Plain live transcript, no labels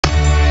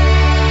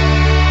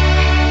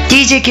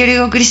DJ ケオリ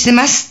がお送りして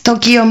ます。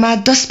時をマ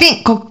ッドス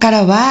ピン。ここか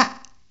らは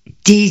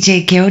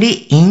DJ ケオ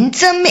リ in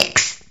the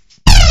mix。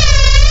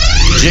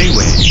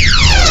 J-Way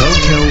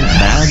Tokyo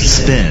Mad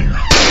Spin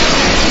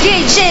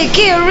DJ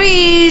ケオ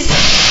リ is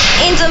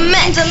in the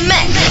mix。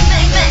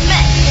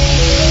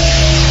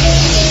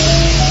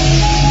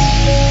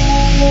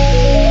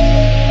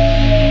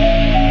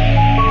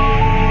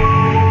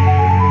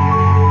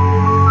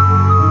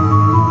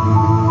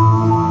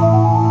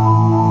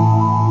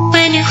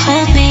 When you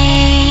hold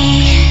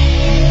me,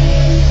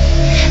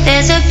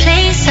 there's a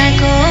place I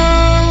go.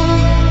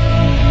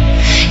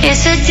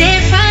 It's a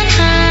different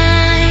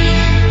high.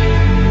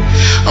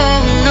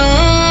 Oh no.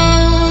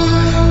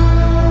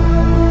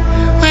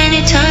 When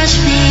you touch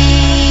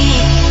me,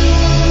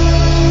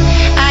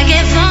 I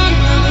get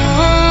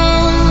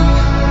vulnerable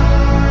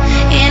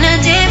in a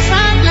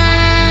different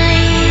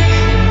light.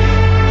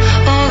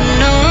 Oh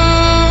no.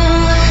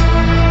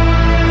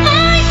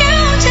 Are you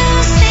too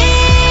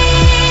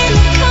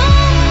cynical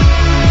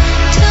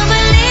to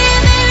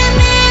believe in a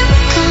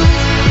miracle?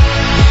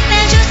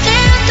 That you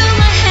slip through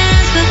my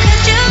hands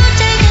because you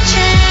take a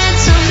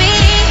chance on me.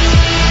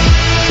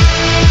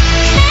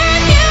 Can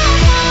you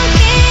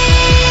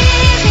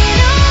forgive it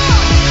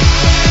all?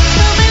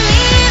 To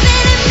believe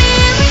in a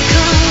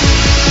miracle.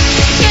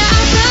 Yeah,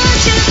 I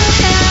brought you to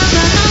hell,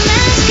 but I'm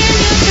asking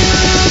you to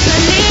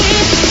believe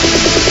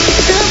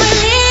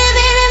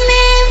in a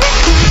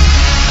miracle.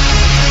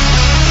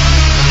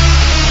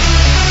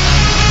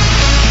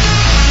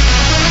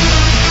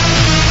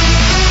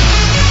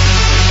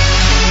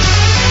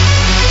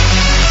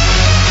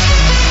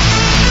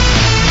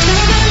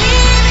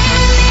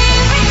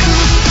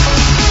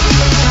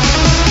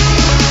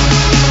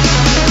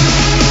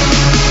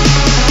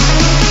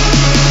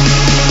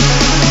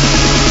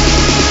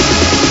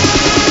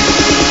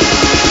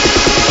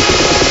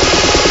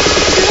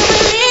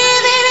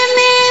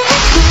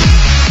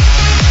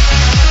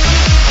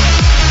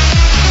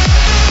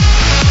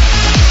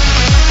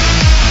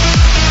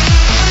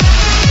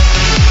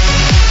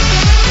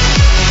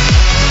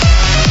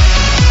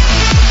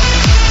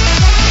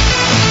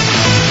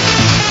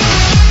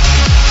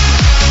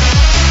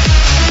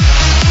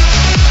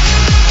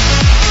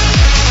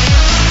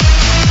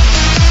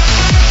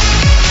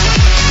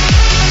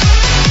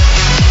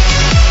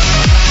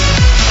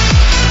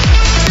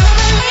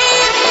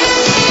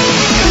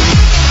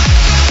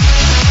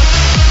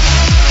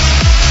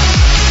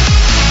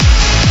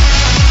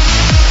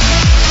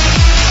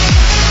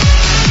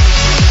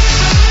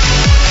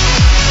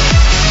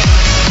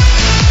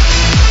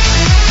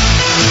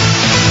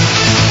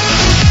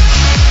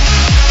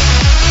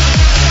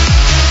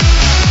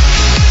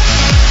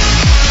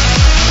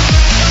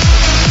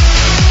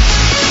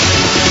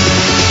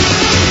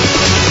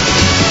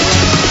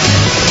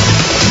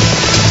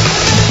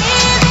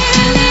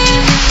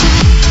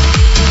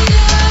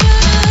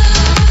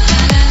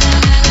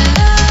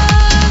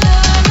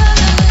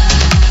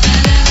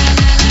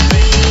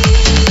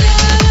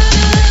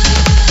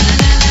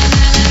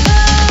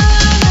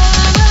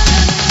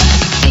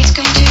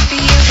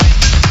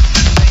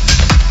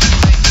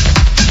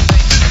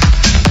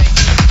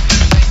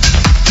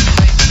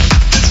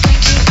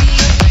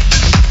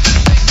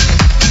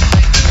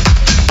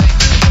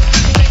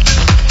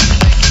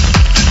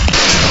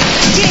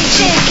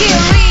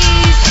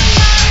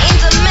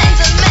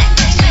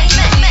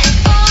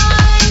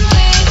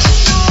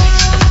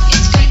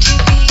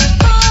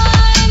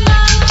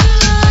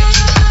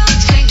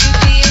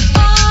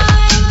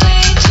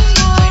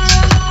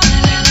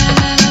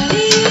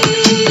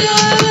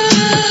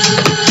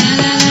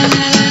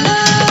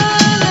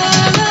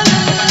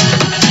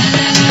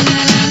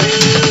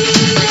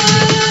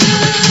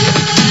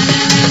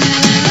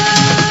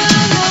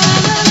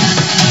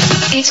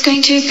 It's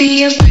going to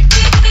be a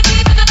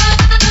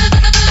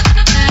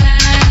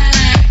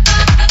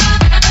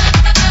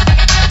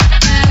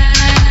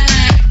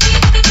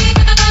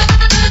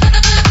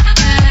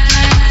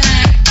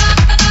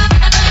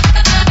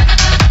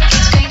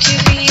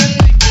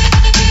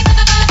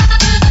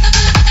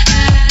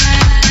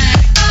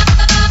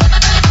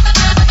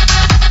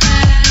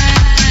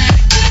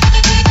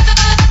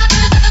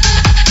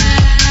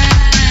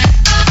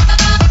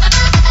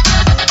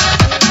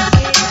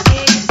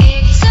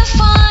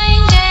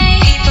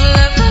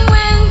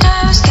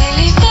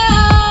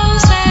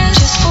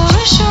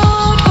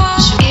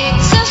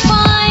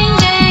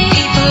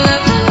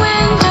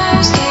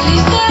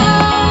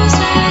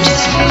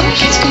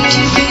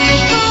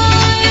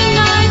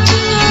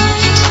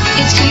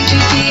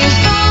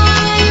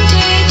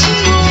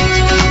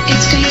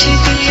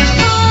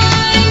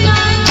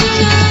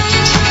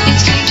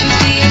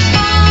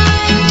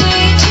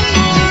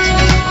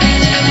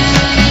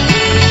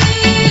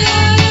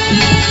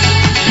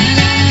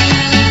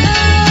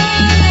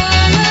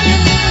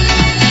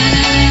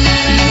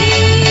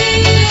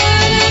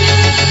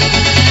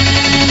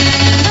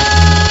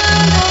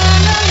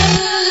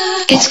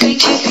It's going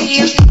to be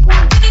a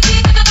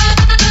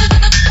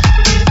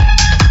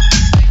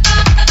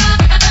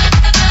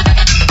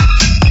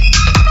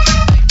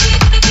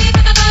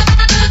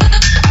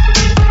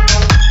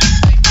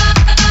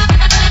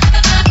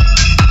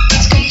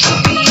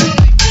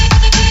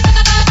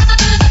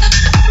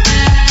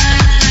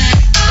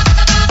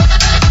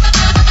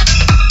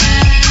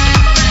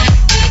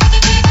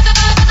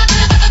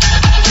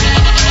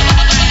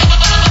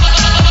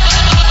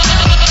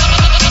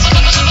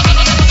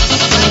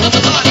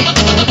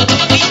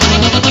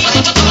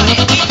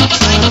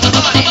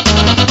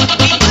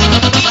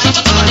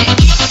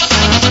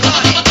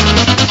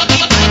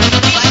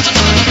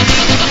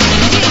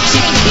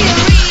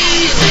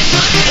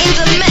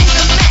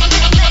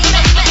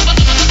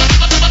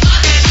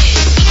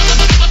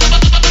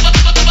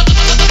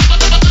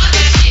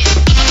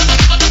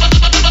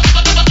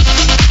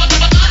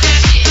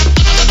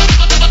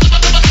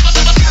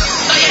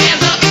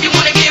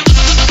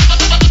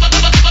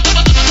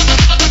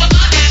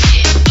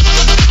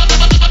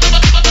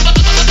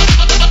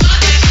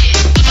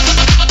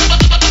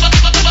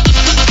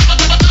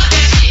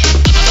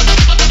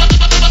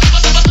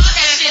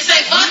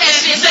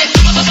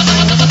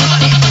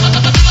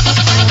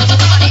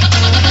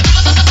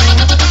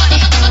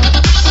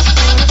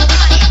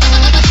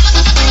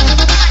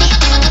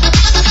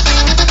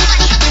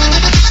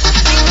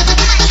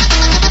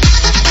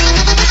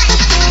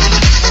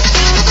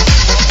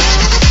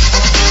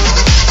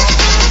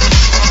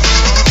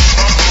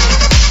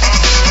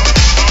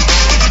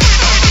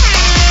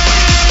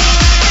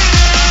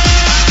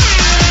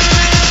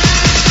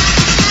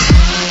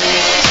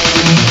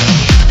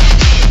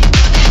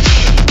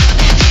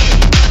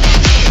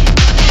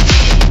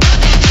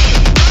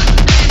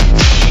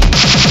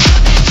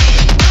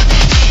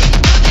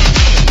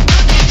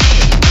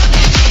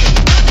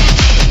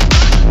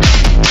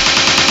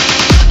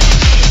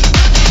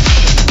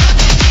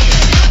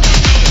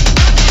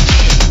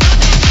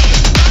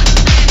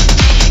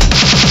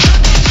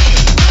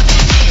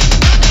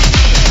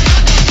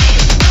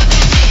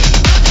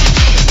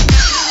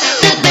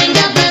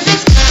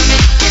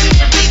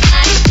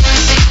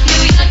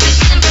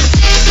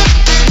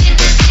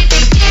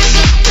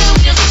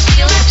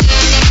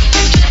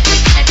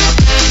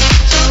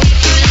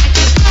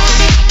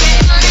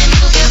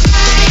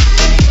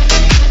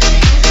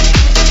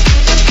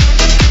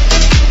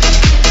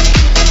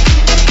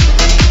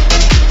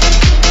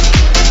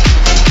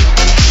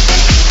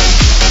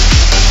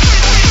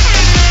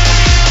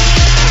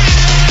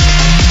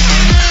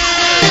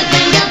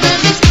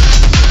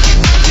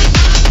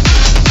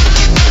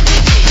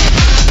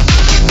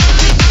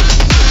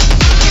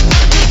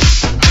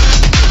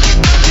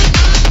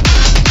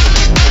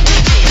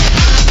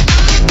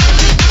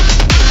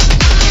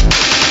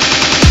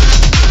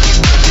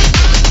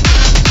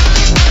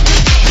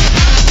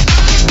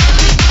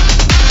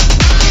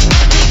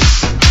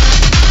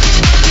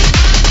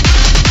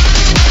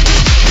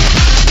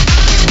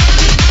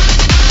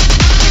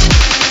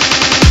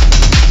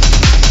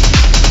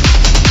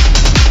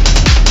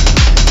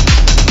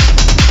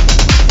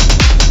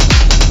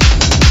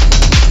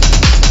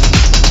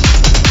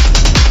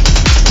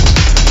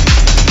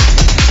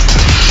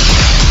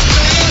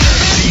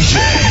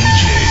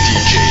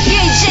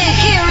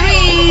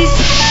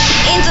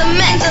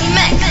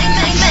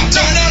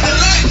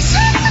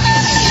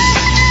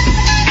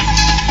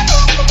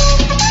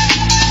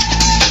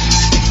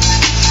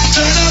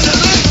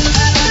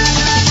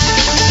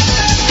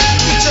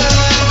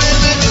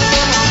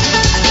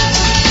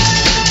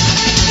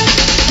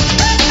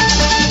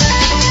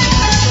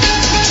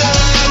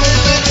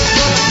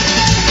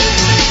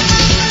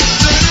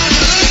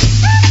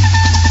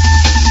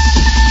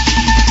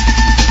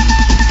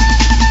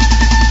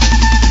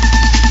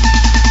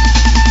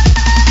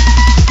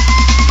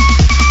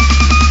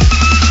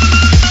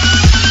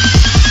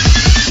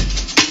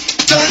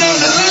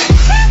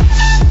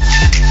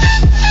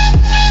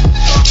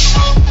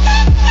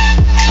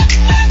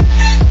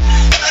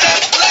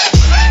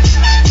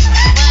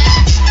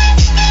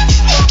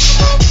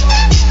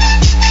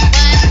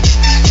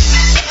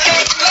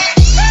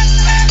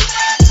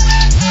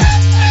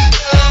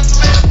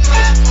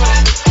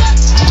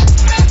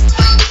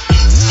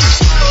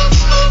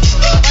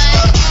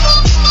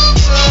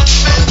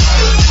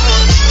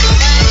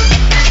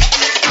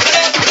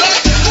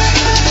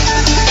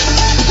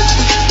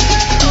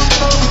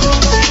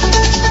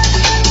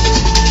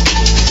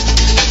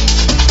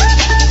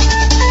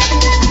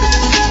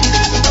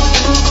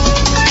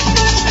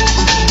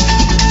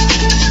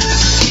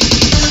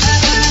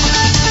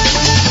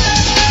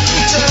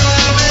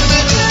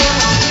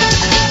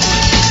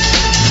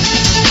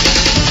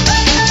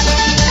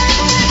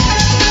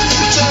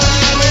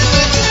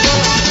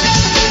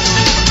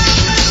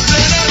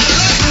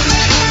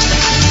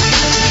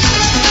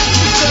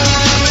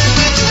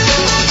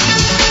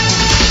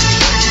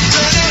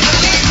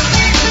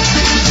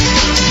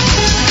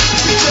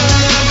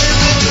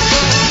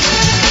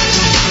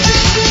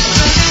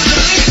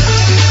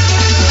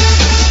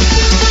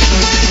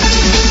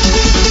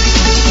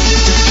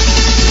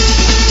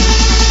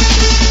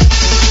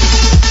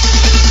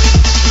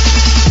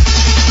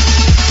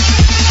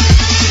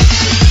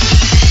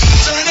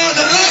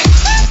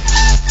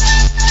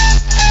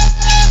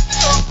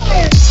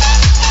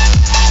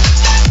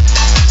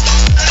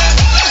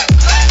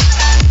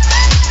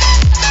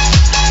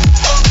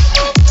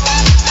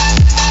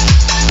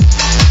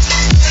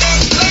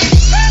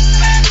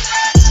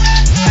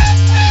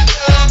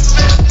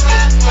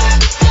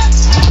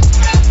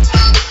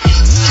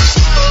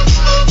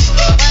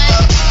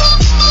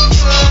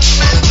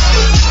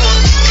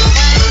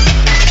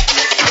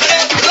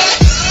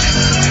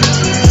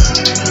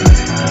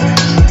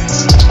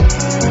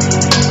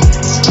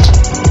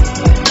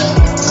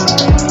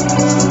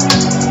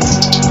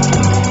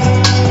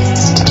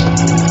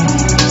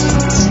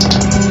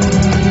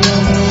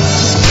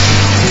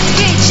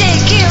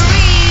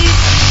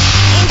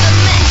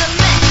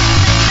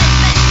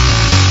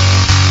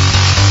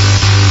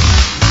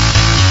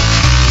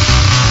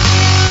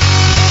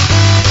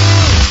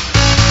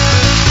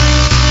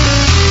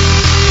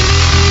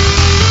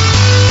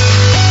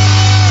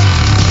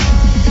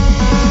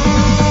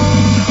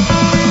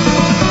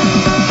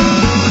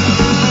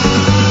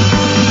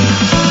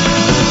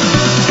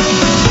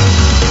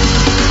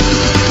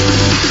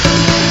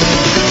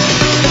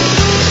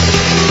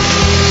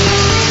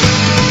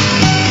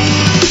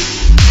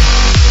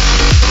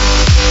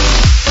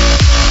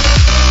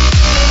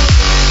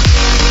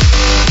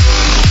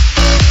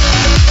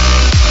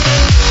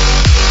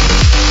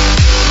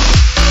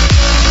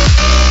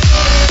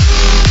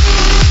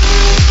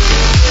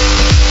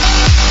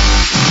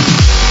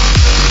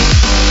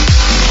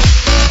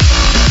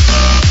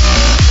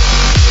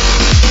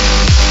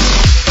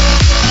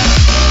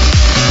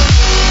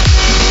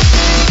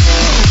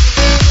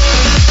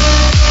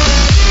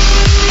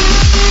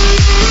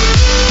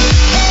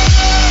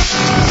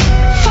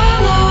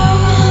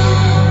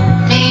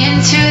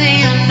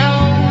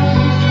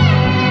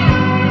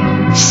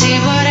See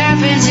what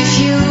happens if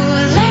you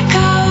let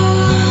go.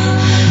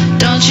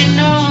 Don't you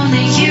know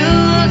only you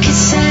can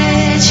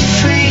set you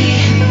free?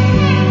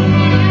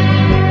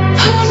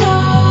 Who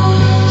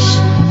knows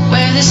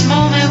where this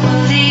moment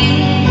will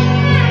lead?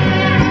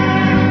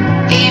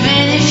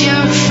 Even if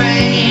you're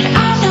afraid,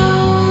 I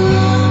know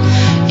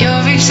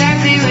you're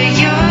exactly where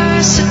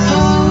you're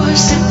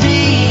supposed to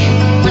be.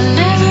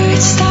 Whenever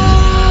it starts,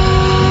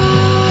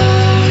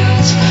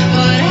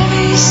 whatever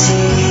you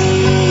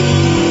see,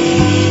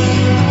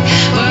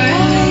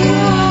 wherever you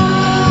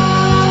are,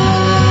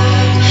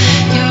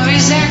 you're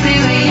exactly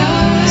where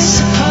you're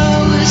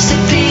supposed to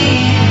be.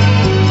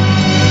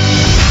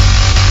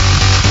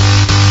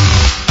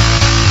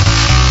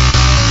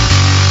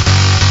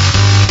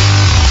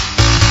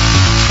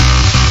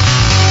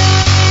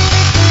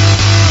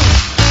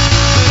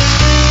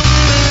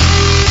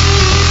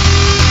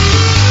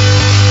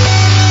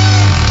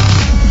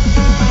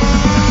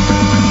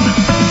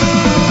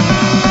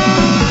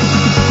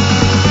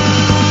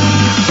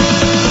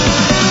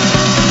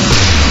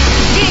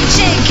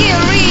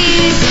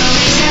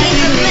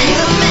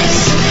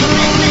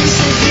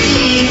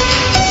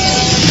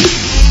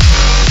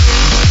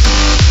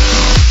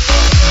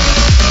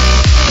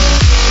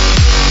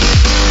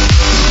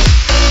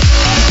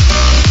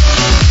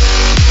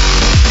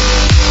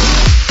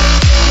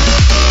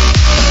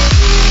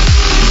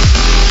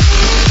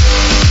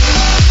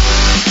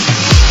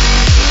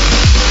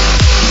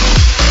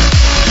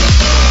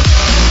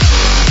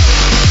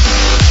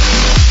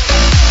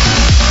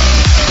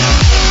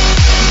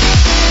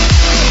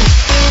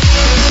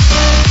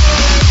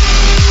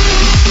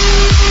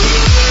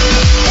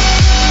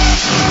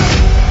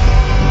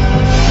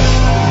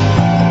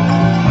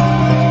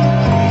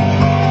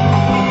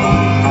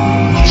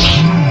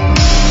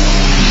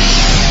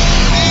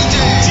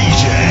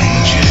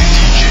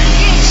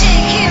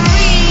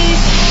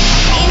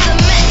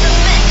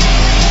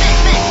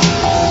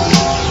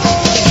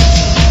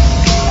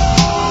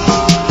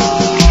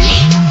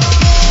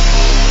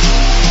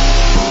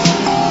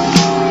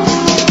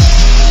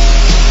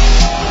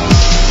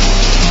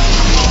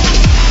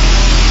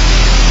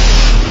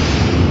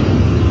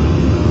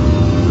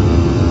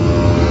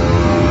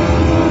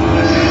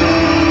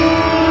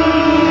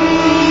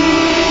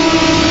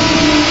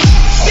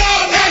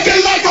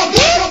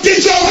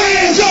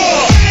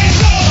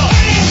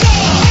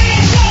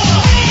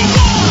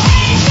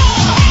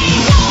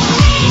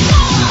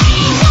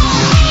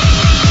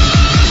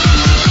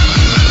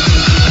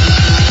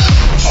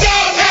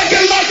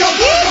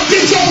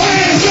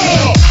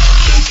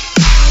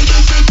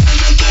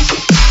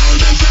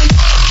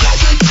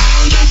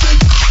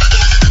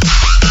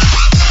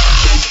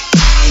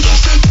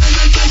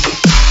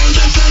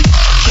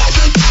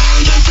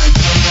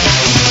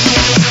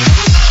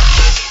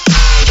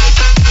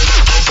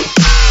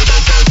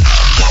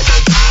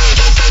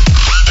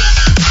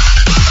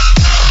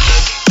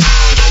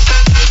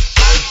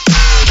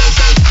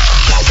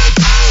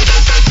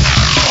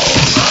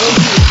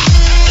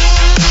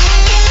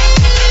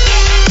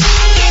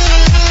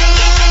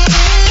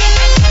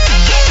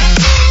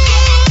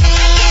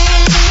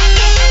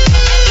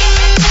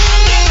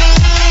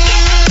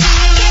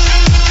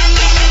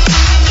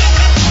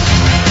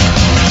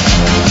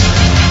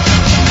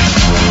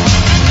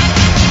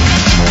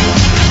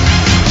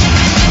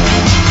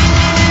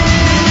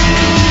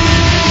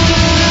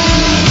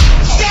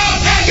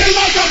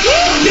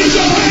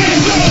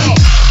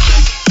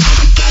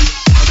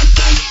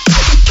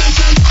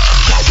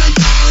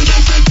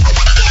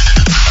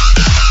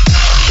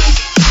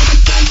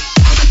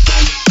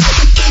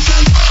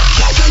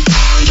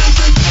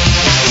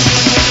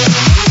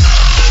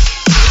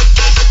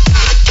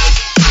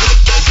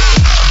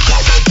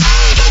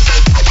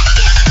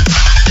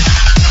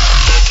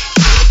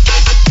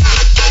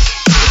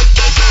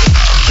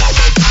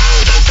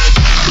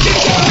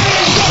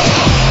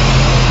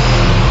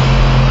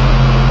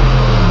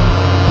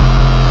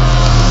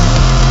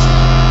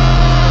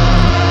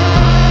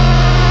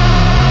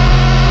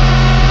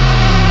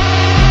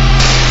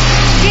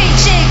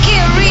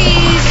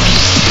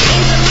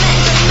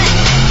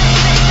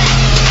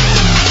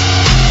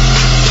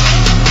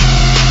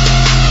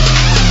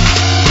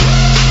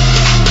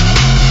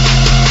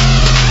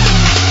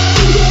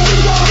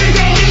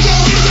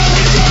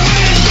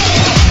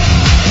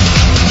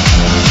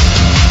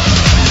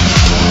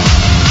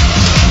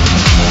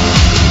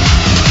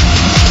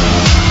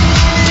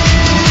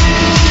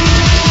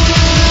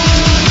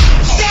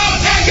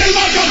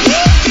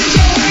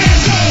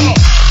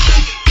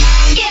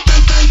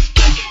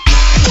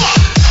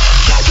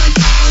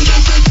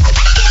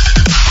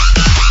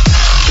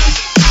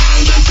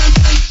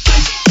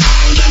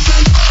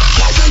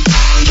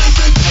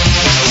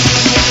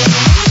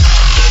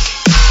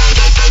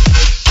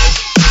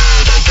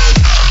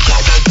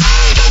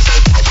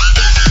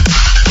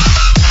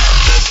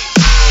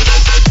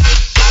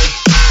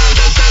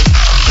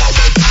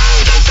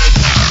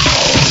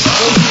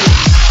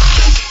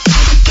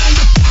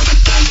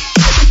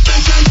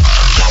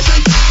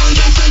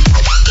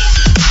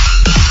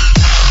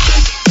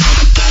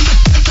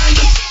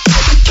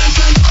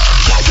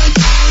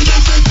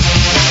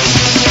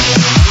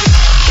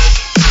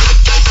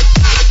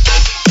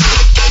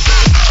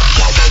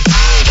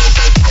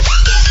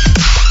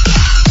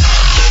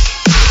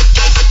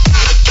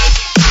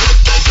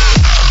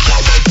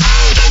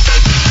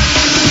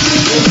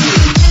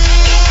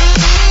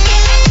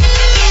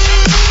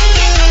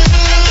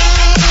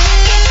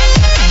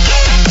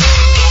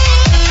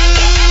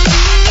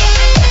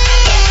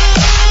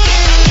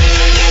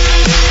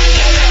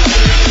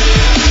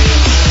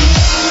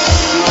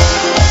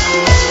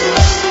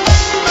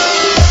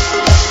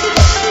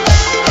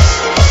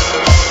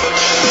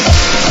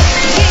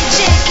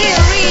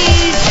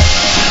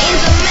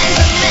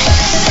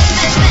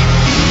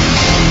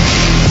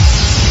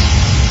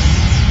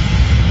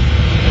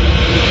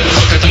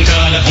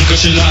 こ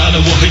しられ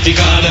を吹いて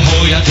かれ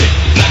ほやて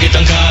投げた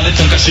んかれ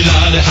とんかしら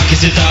れ吐き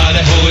捨てた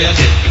れほや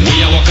て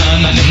We are わか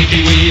んなね日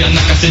々 We are 泣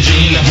かせじ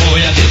なほ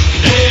やて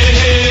Hey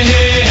hey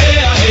hey hey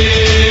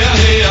hey hey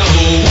hey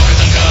ho わか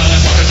たんかれ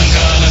わかたん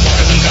かれわ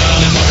かたんか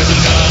れわかた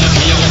んかれ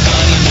We are わか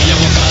んな We are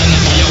わかん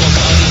な We are わ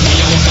かんな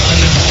We are わかん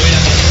なほや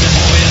て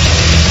ほやて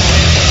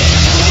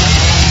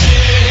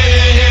Hey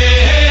hey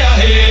hey hey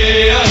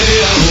hey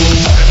hey ho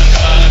わかたん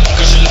かれ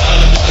とんかしら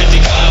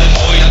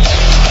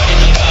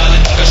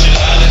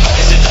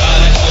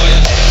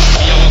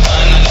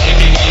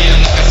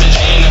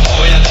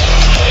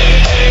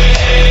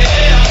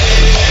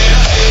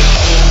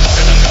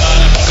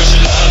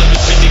れ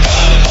を吹いて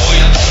かれほ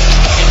やて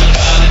投げたん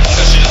かれとん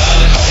かしら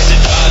れ吐き捨て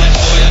たれ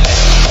ほやて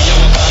We are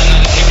わかんな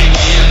ね日々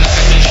We are 泣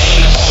かせじ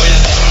なほや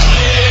て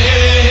Hey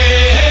hey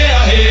hey hey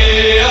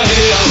hey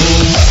hey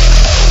ho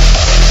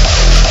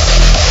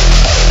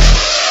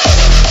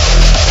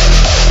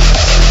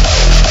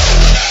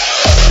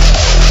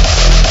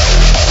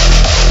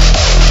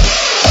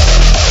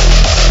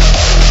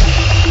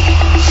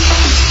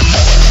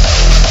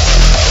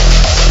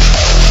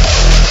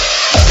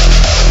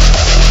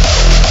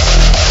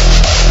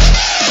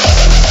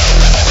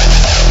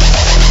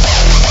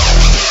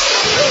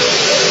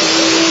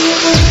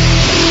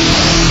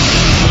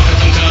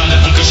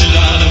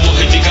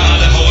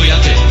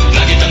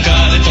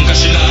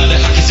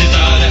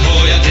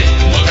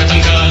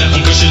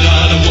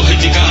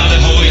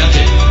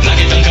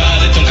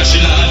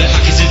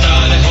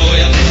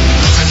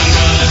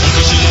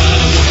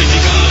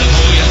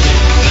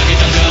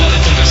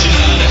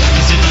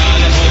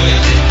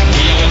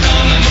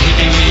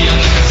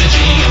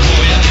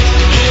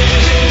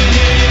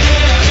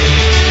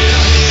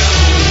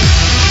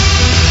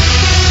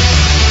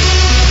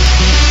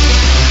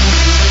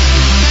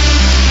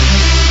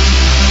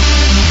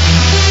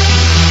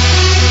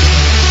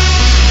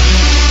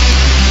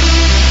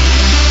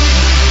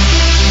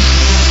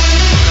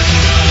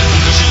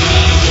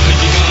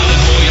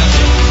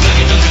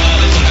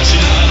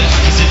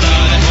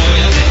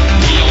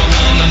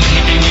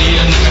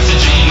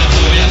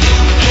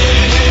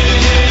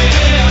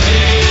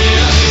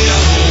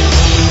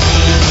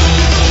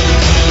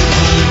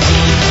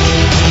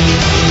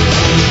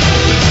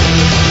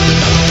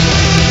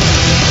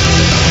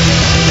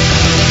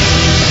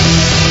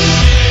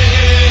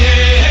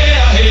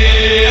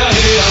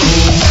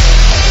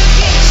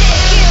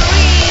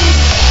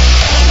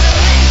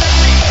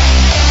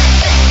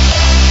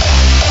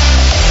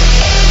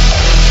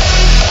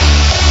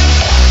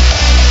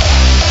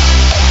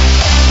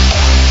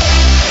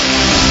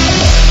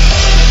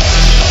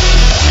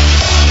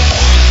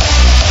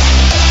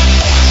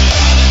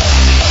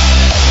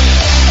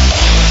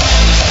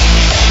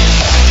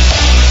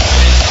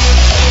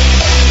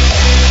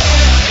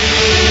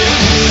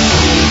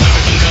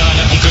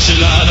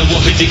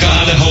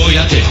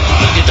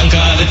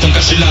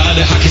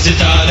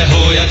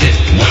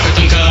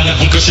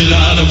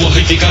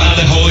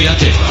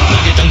わ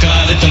かたん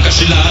かれ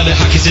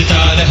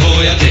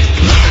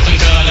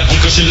とん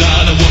かし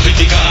られを吹い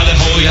てかれ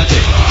ほやて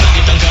投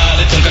げたんか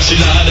れとんかし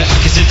られ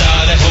吐き捨て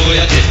たれほ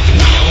やて We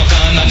are わ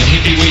かんなね日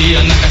々 We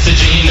are 泣かせ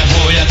じな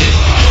ほやて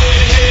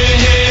Hey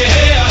hey hey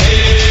hey hey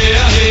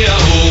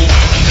ho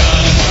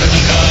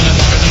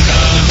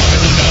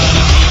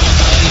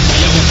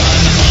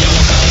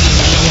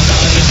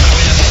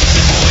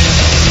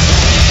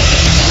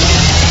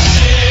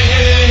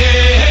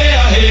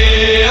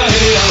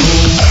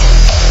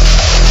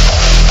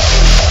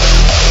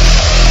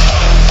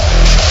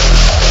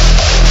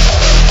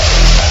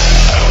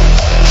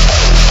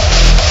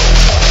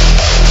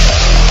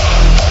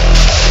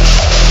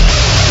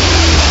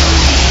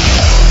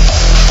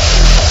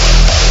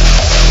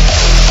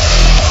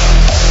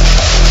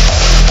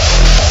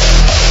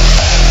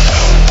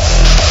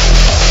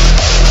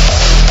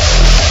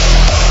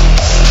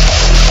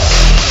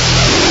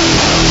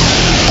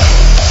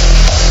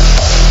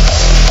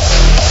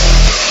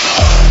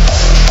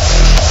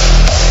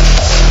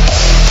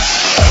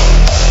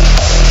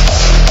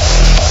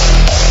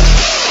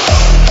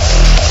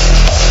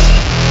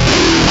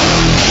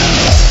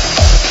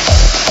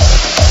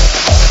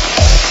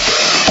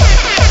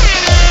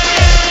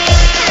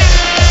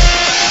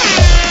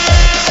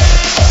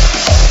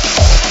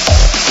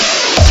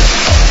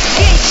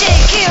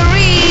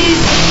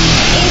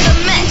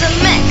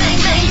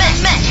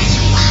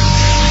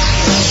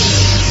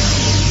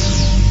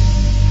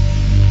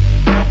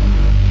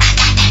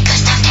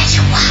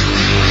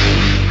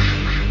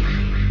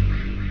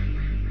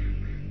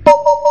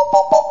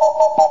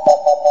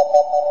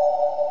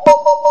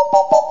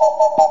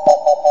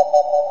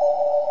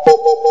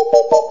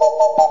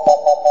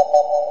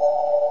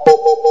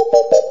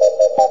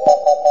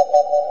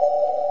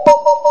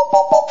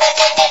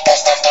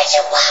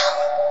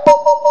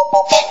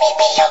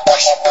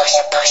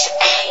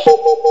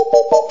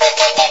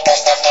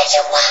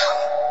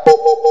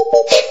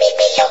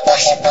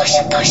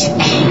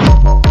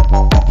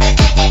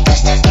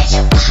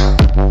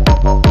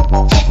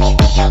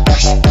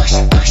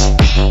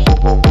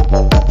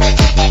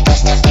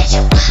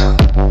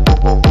Wow.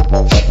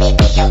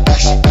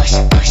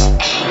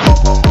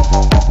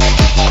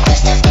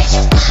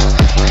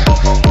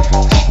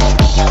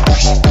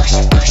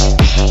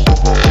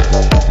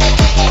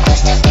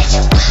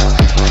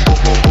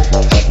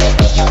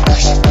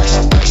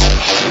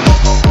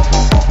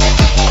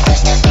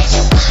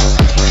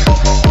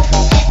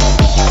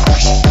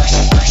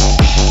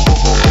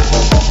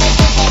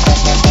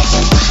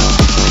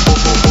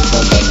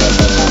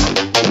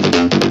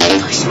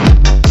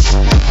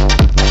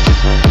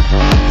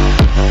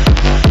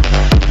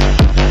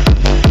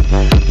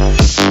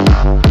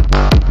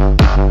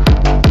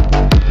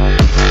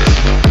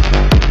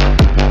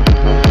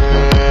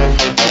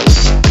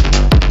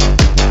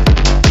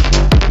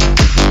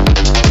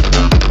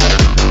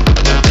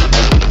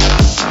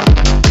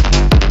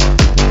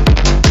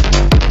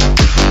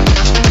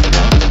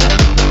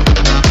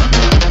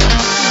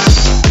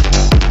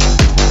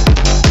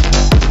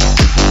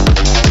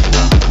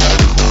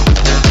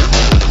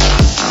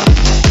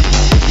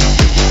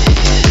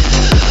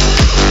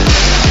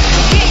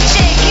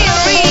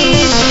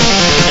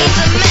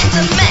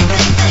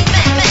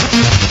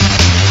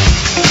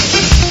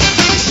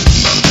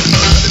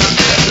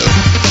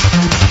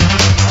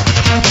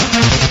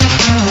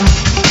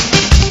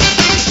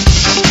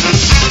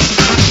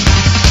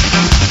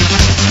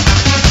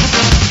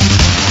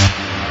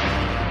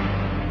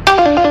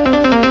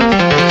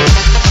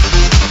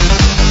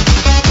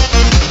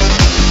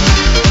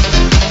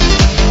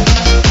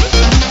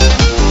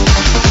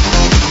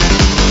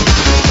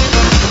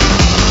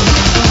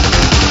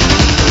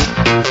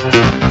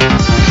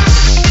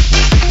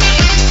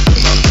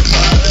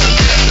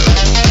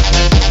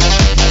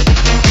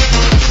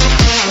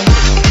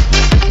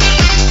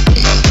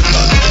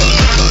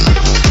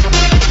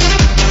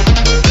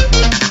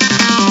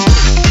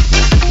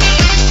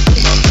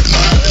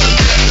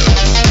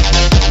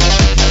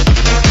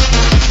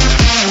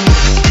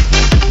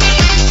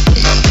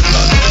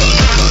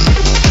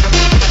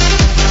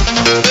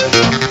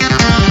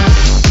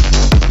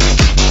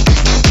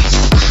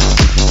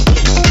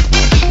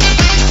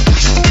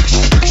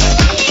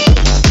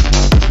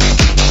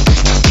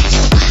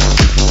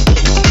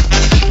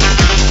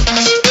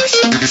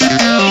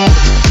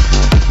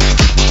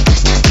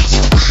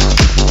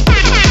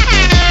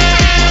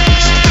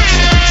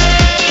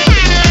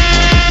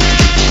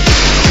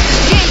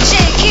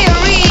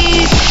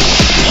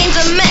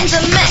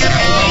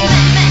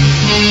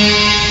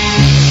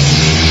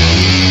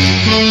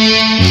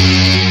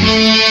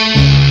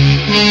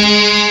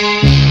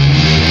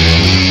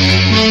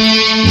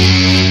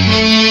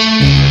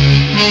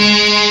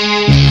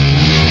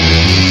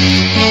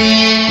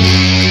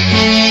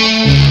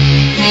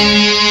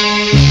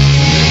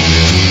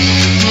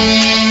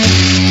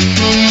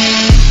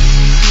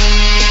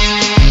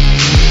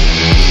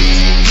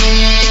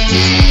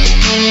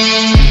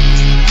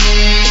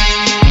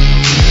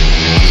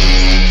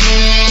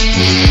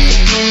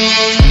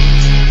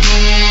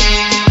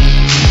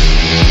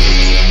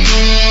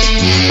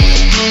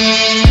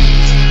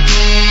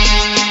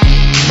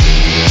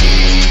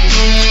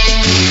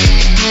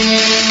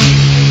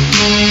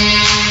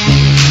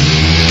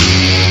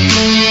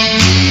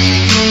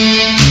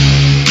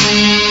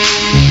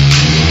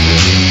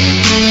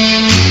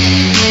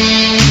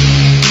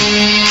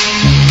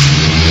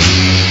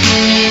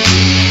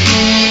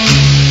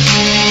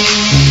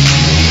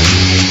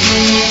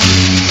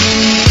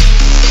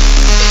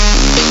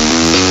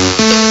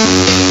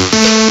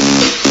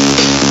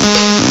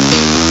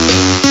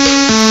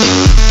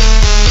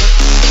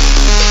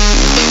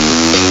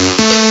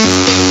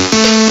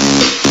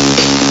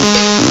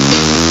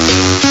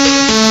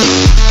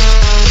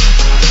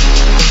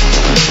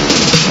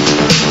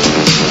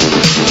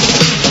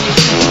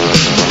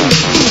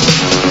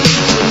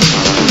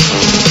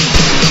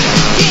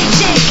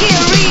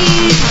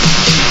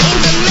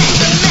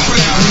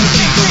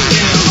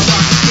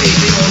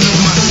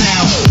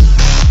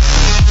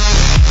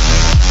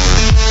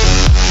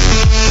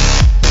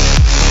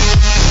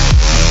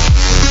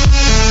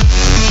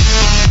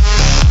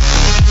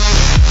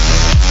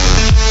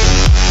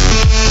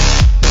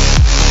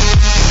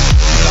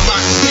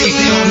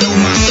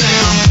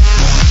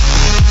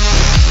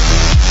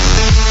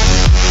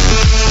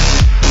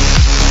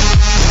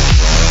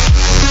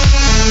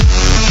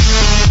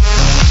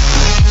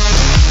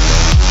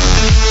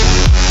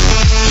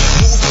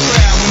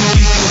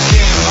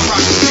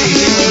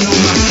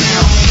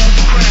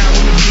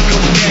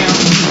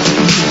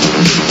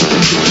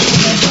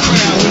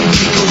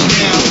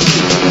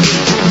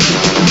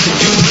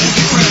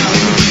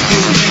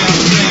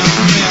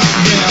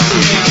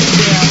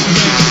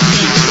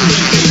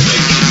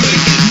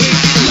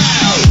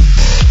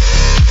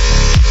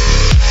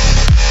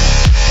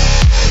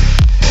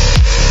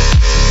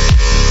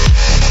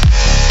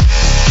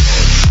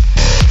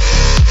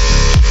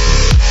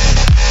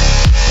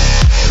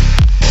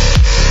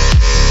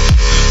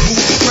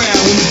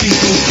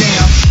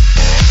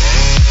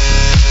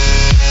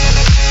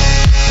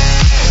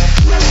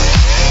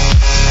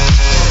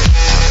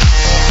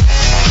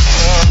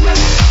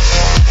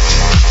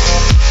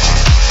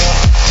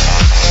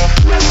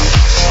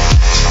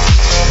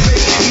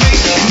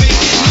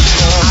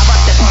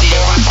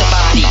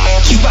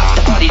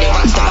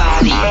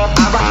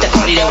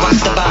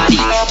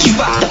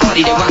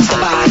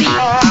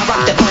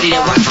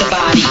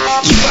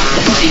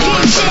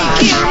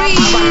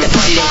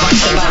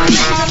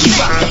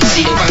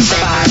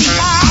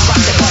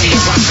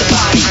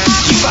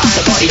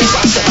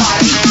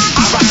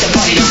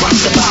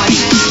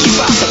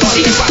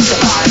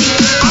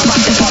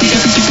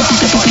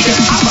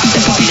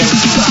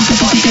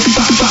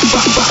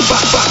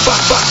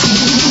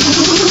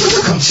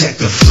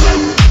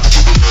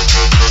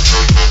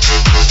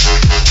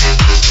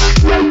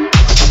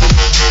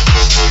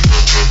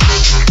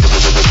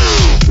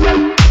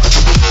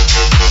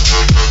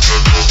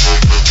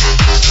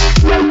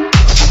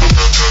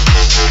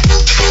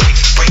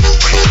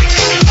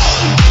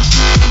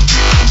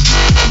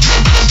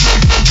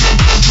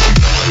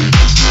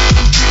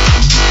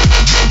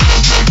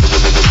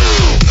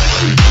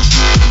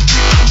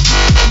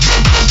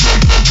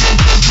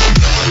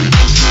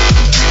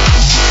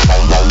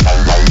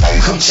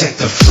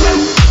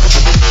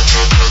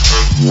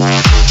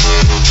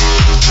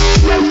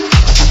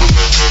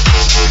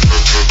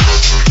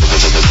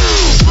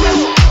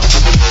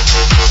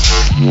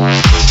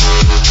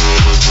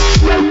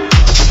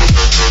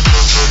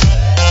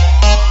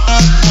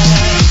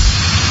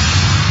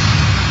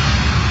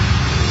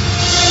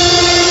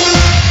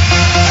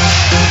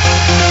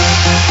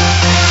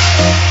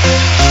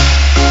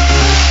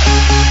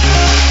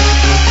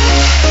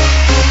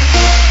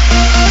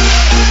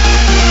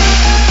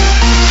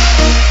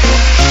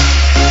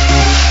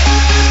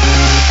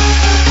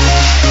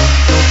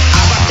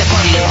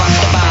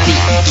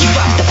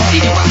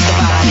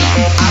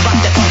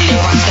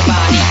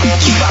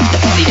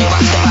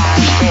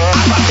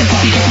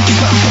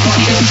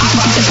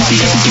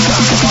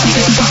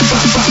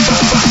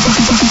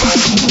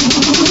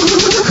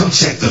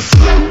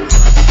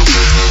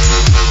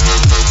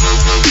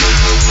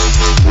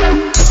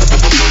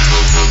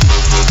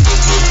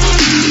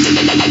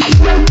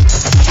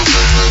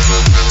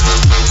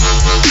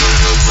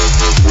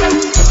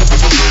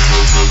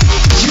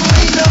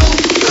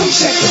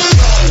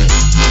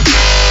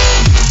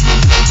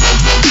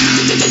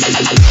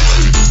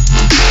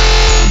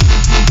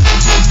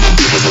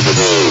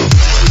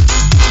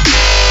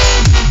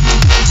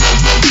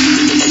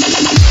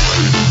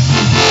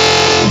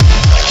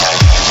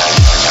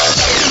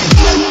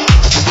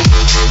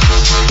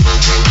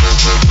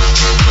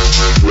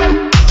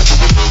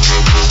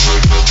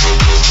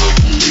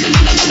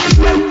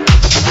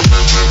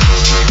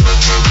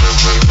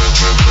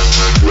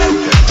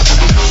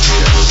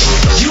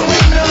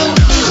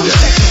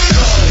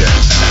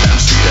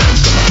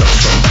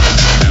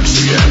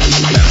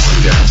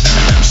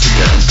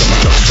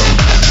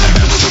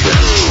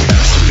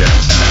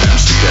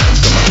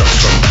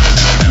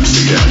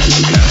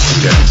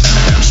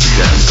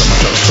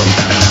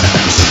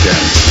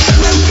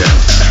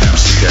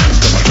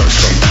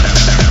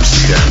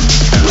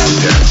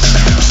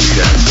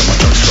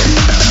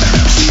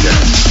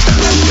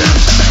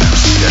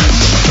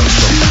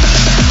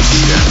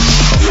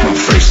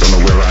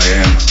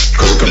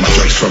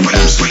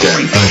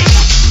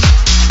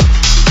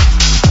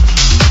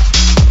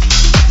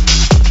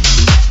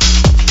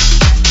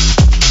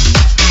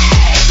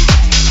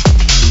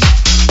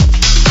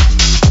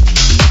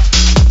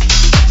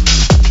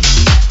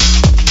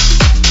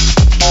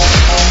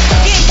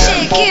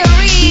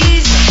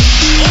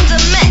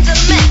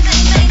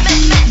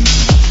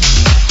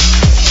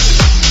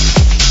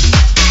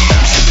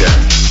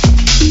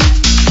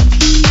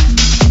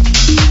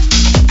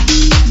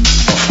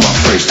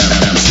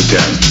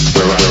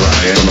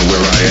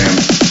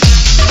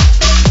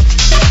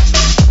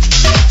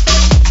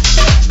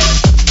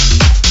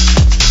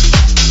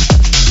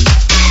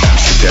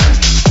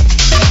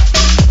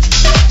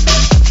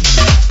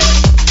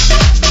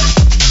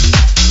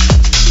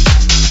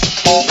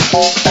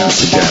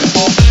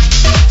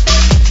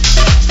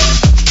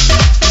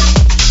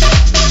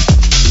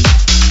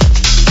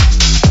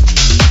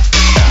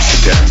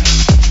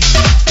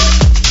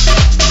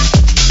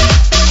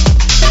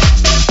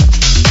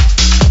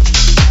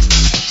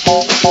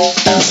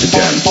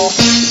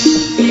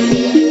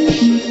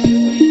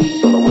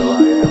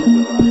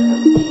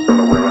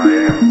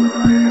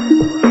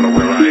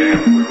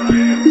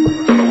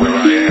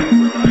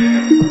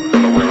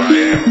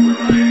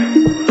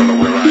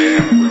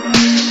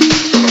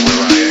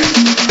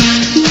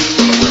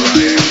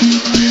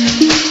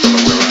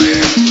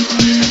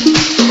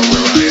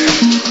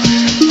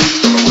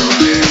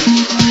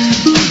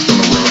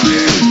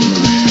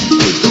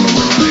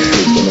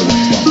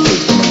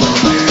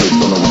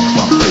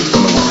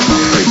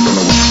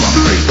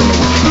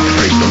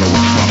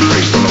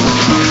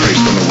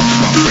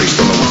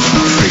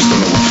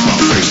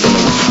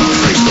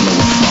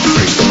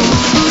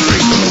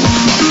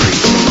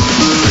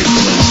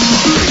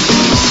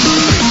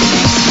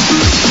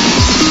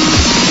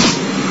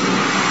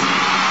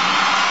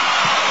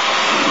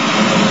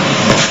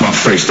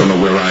 Face, don't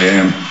know where I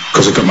am,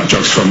 cause I got my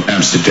drugs from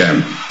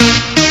Amsterdam.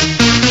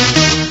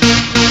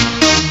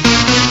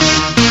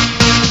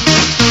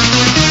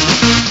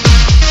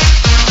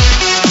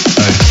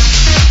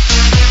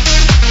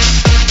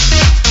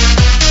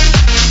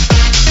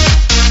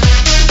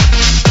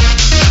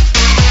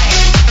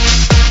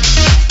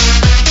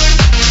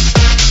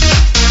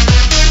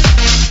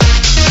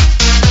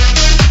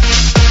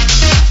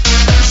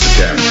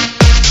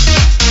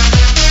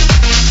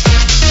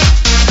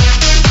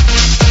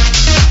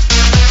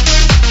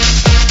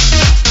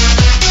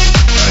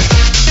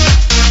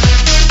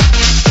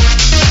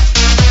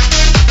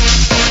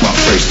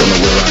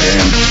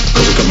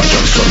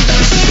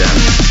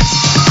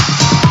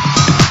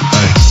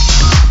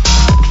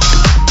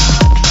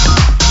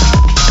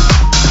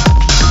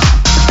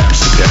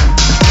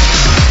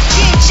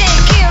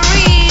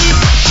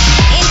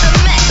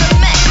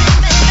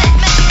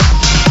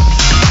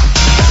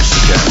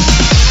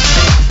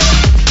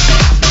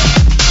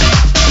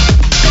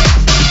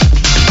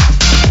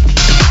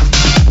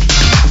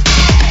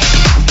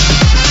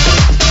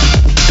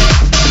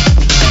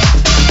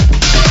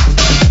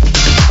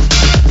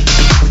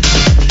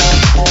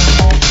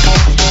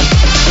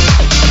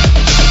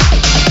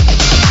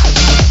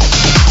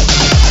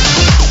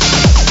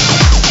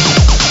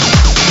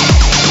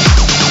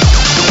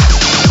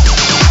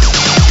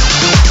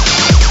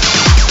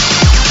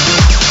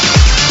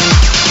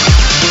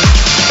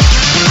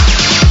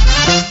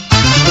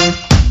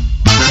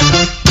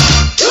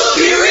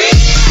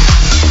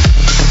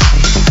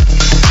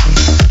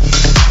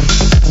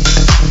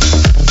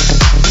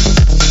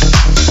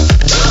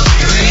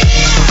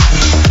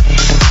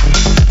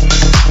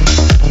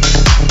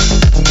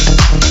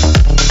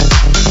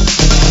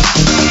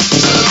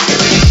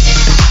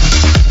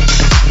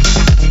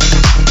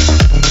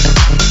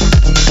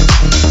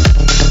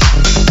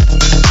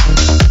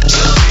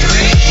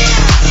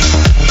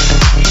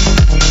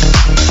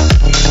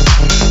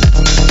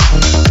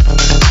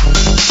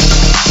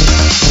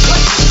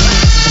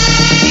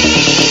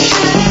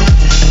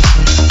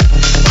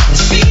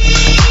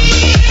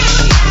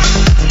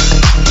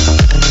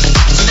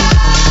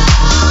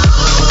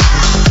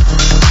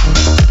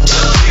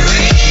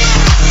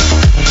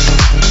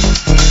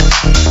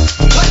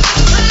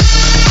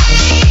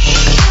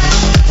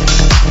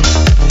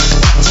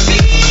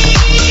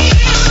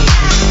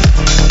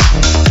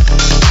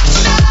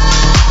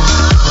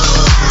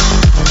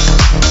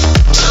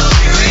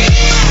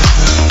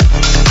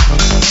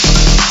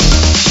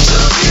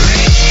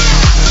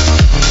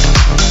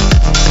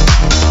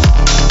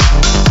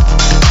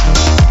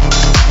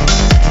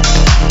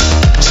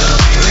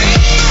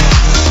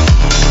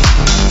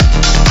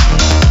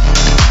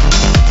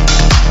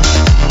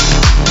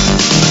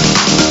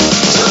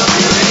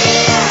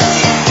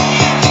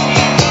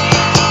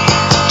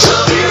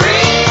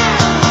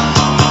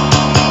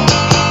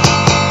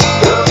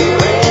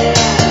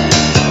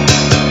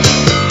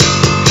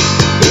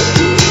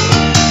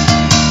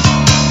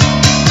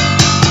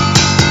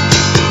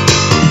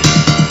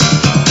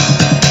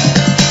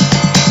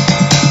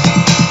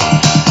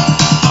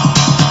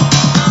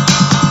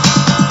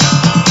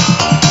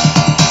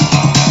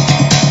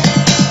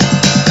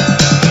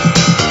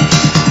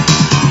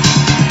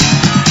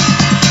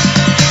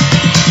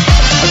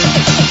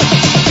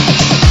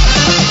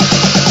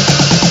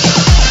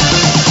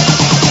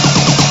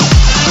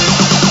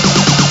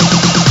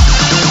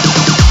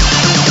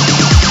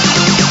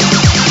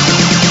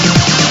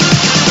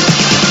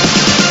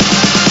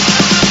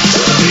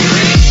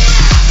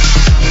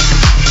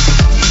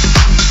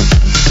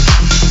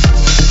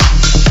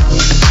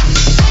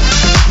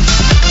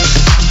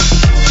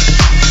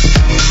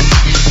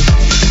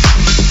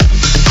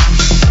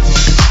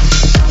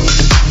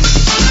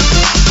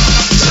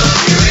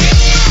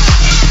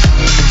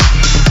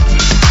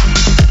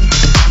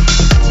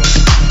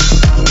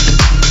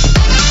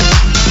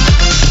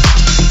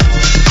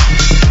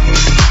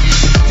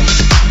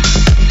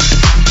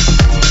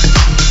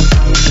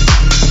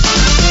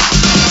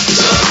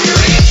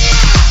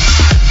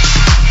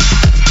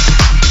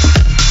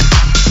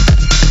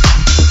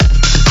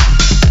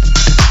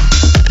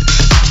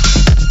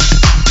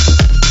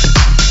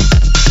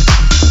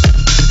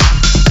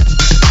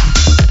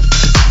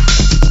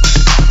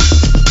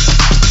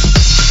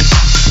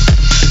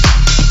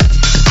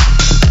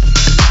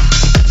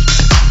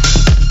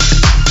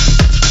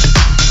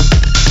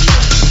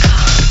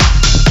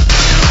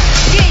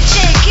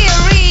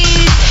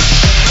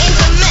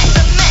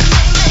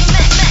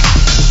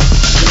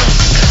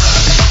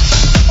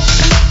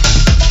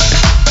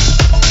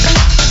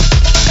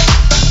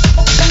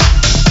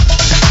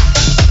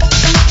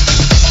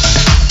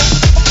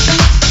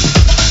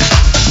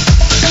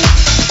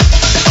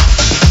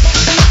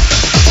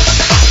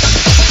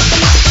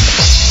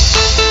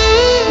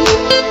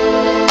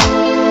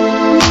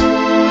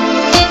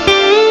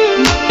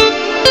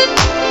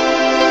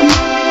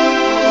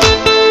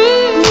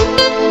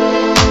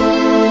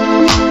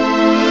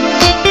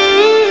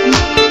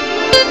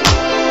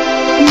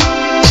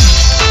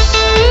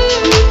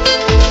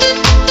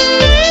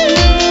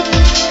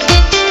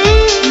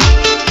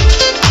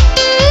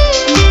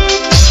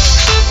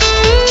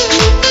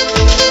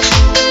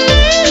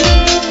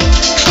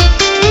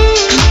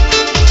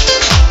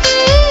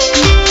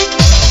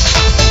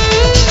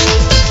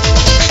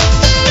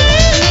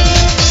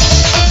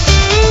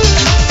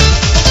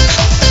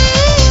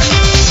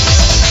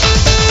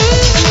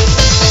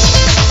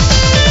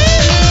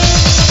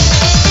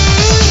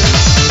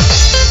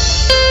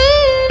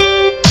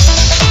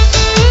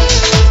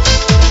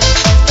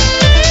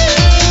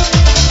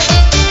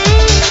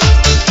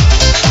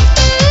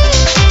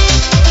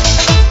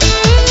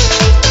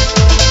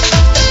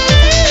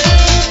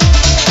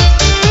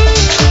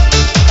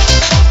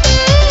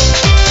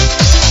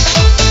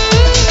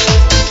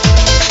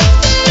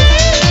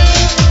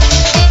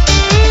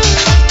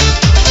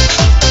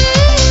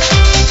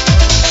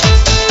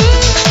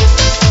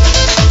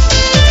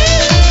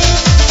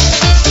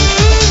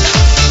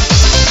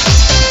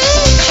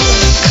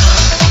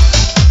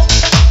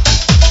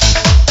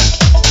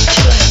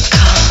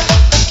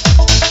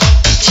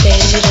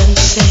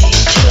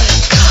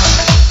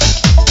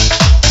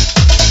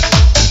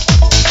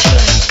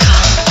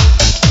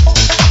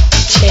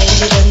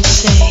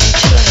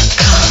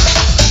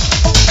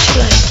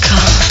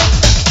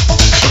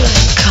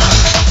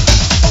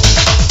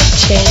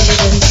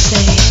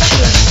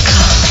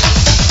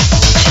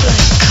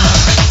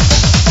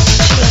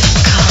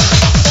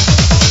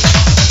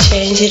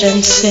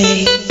 didn't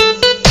say.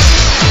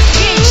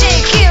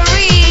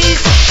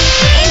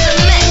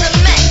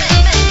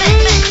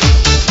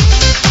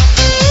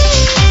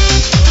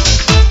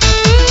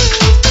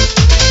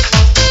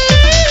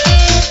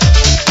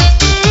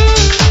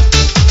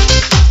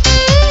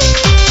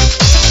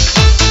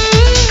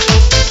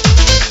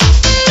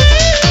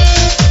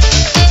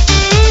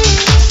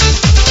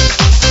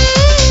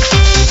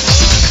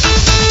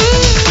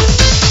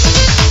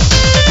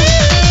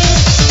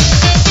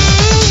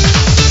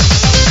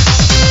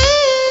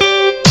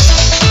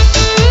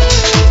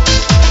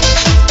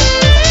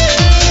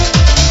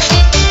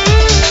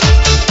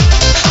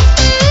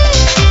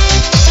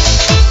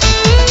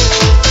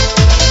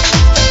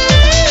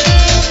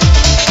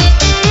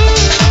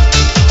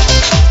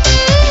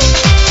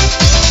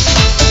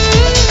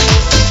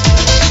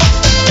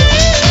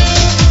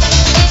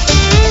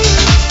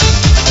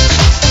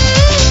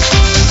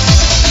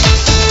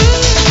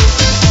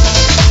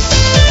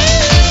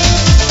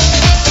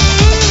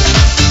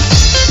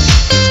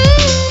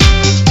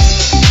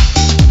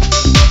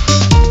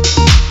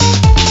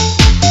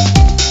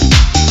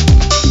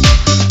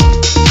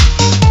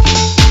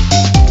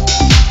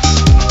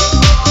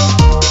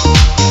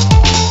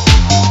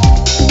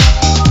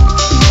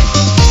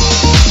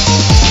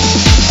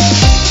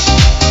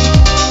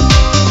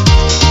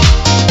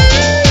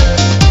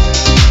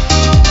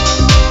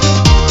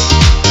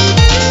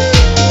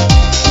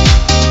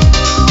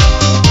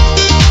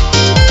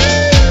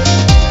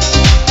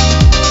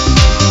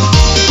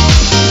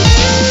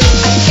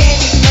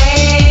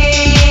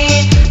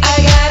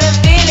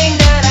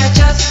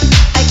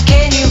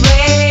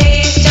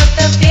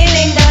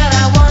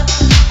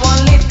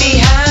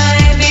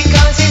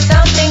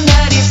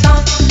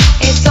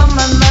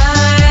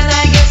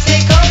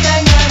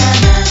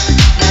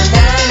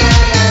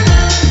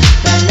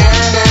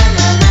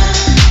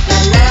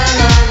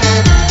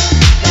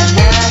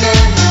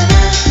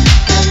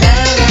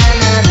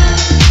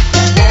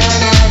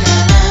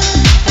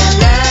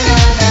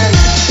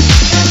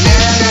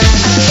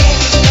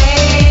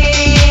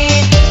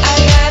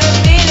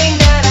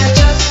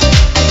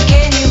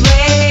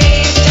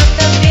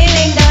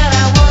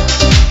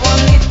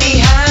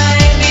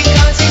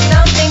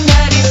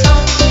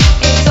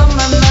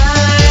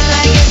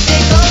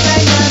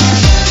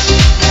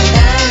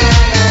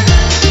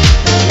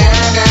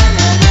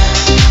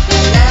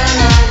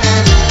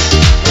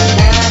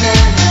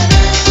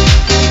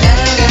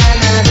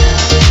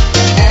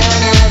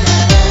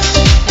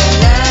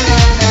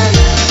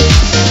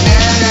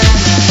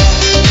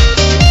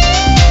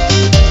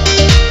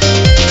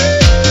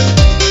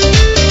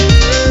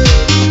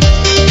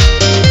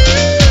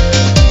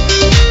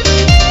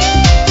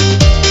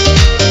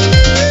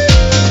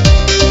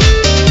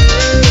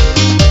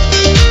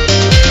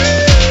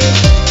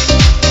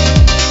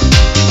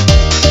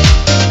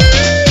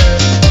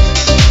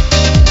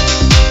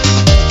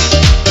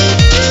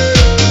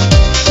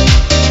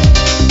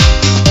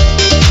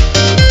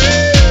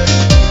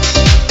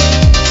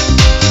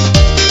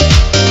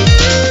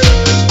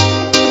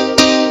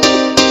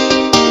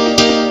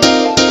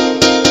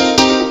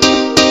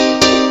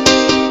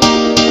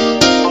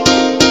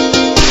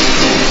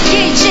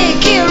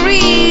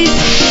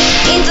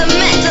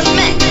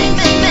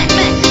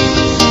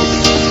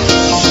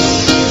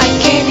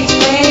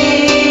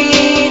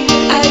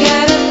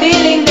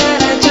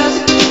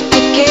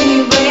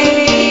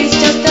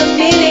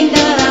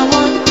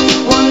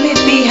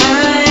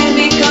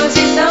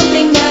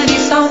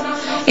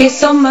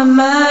 It's on my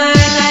mind,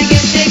 I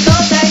guess it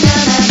goes like na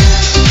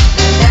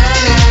na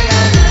na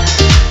na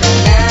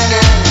na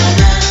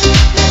na na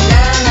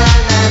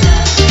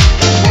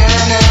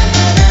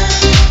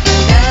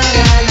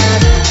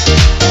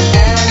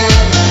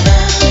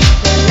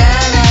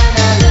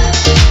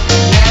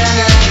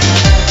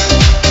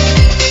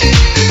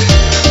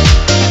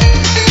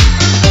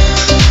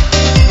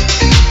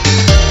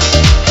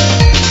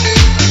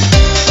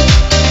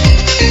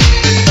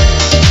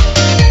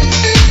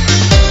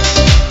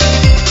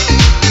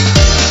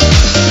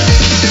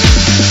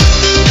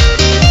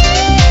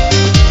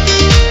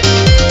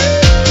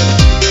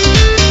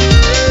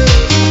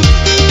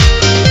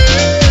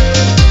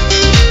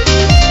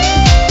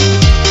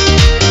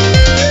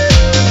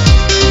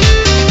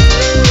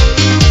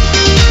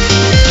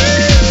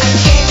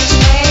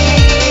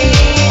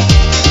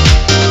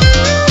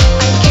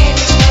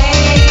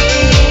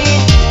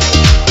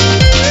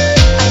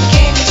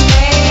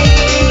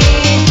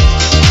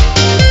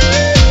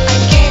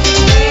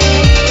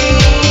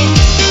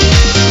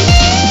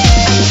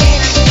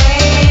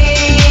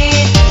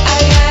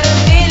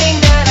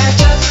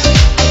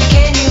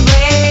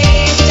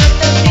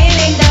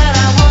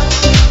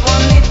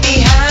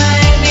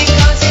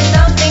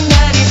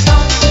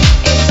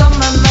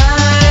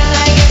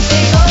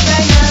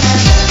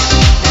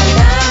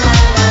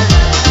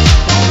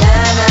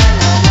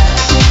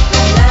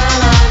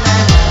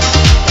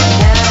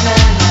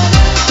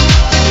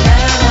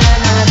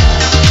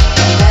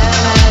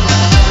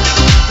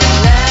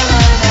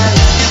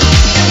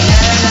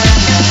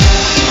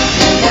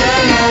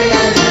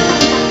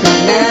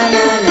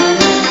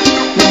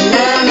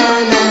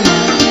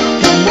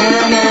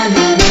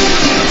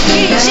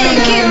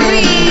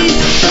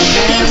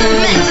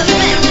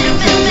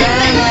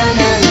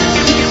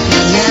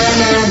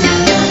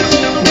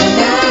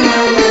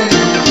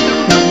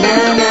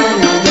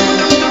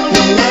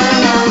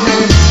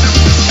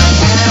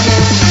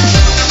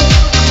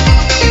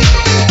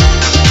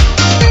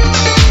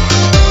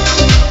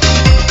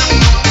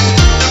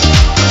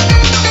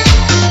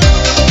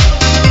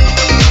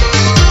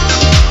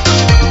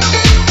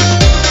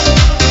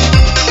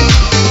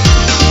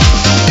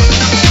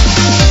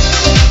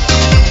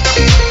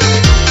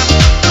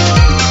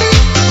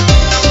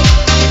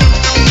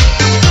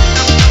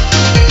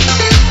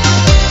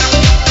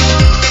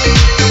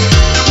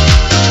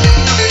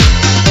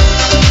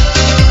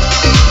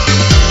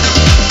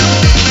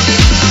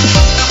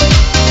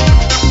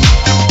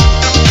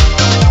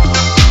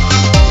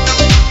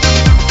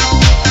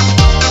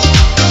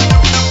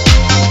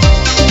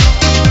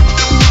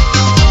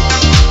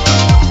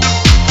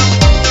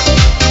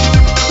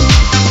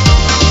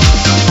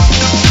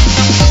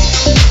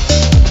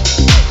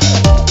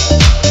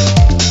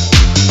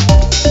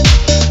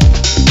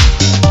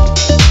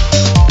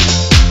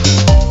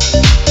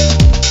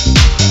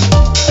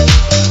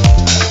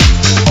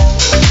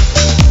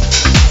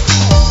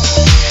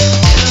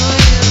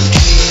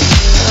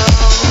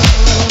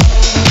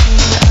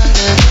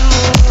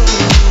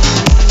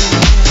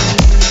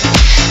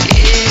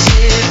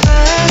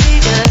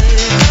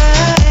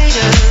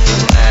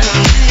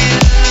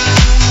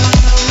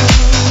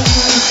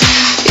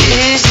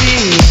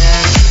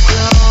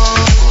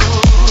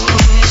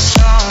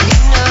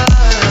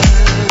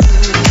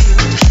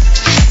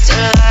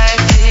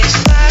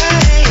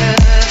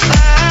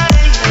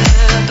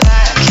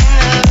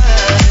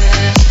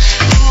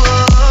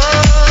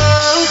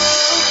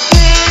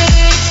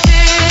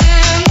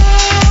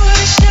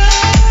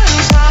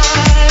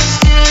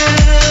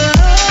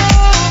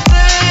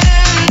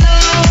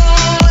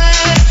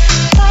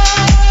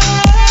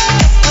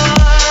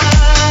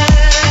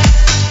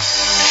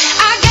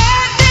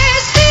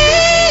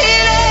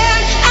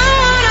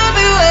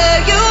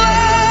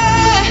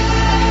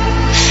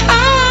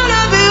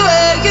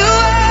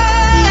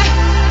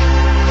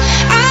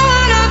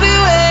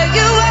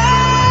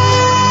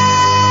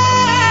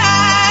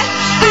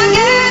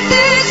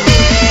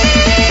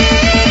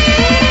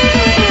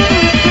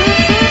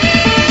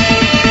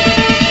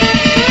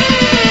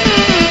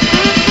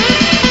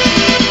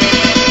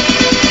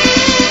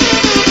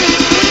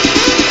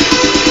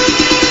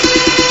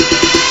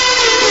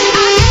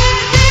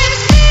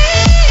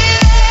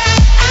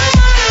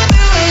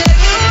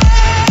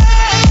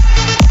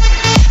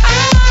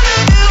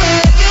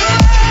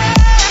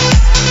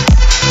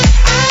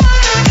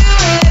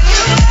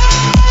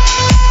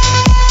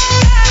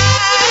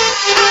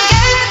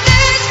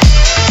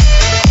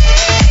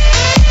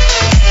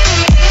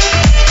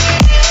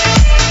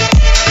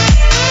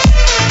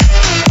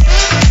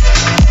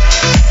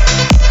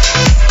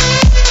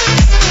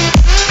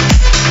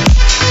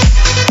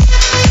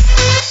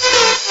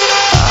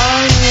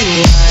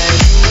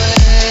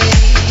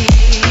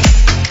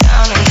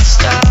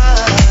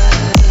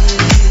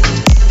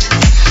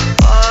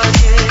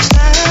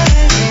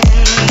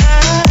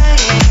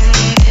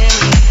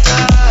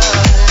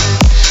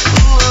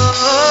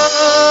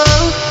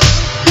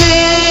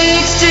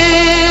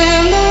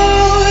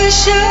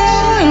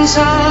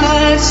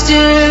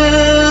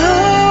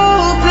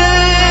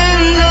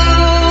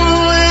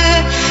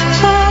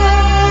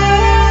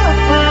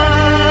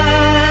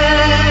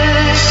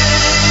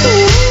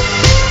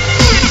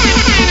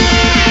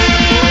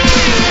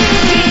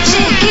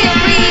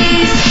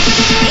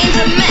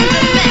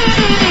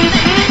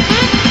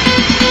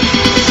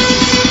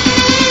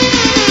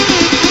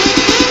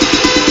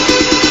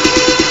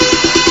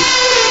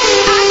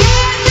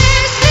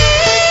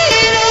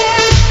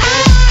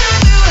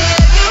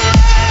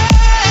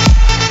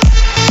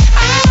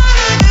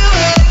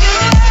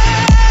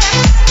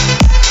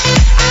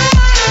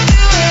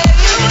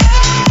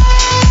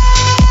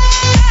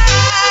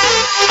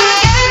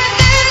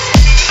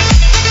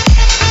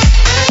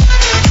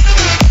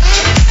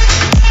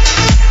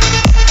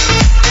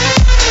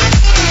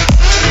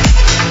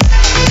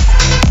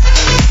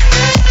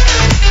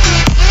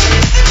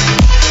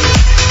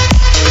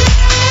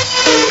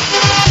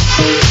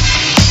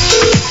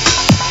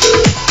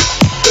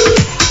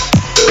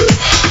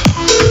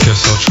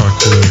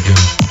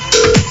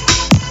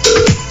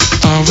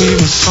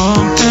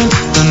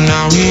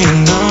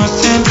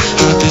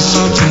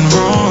something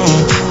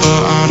wrong,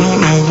 but I don't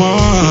know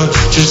what.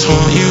 Just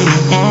want you to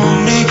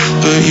want me,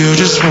 but you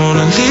just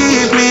wanna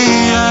leave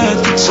me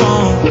at the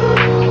tone.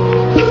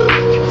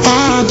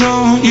 Why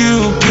don't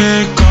you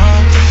pick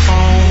up the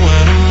phone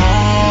when I'm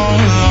all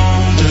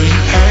alone? Do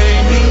you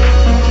hate me?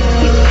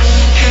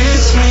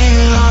 Hits me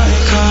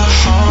like a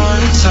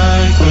heart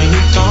attack when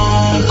you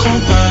don't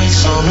come back.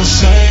 Someone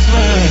save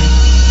me.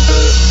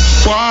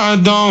 Why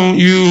don't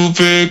you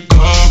pick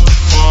up the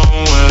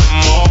phone when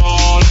I'm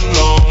all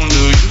alone?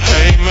 Do you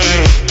hate me?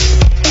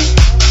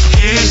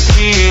 Hits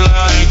me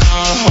like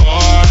a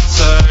heart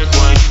attack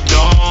when you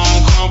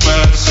don't come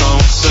back.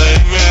 Someone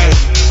save me.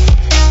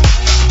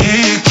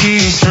 It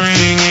keeps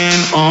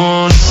ringing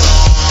on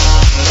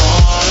and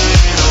on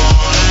and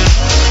on and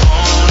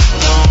on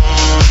and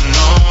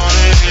on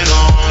and on and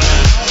on.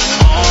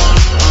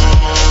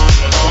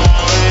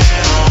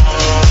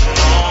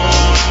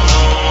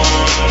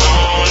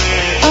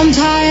 I'm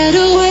tired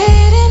of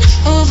waiting,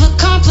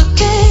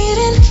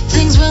 overcomplicating.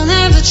 Things will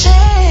never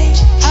change,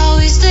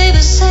 always stay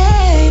the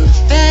same.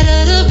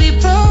 Better to be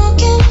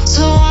broken,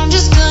 so I'm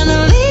just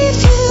gonna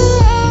leave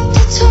you at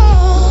the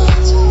door.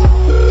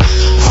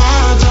 Why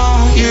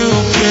don't you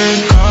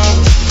pick up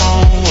the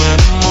phone when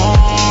I'm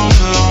all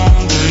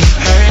alone? Do you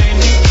hate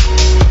me?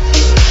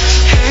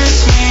 Hits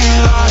me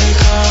like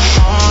a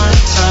heart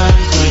attack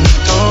when you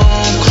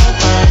don't come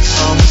back.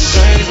 Someone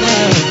save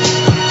me.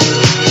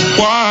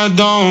 Why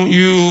don't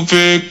you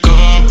pick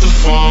up the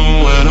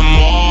phone when I'm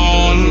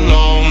all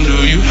alone? Do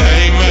you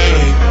hate me?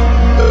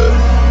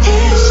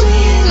 Hits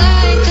me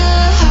like a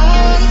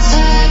heart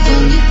attack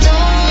when you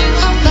don't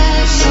come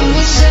back.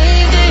 Someone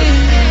save me.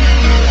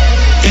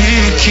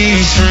 It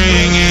keeps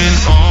ringing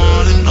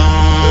on and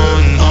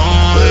on and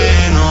on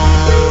and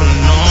on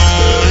and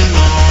on and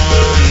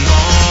on and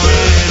on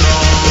and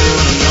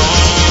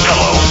on.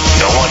 Hello,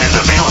 no one is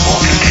available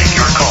to take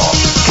your call.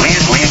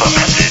 Please leave a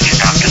message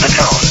after the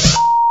tone.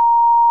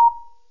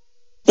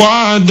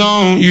 Why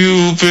don't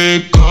you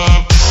pick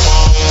up the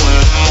phone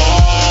when I'm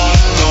all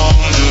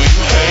alone? Do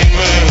you hate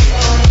me?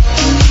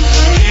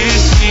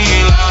 Hits me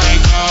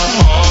like a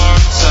heart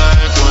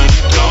attack when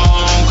you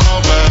don't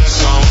come back.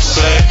 Someone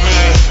save me.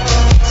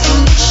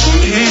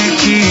 It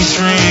keeps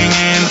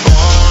ringing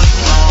on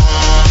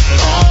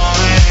and on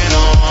and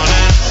on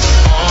and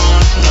on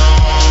and on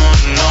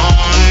and on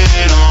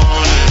and on and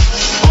on and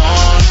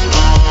on and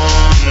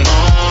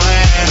on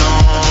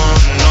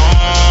and on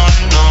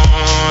and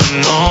on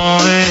and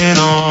on and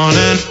on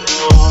and on.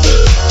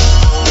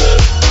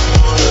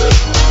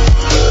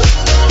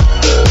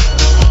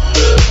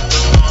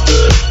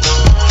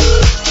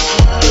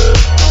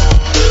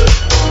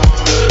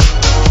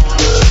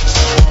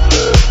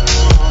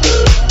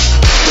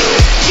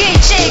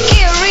 DJ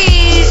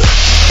KAORI's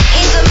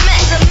in the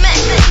mix.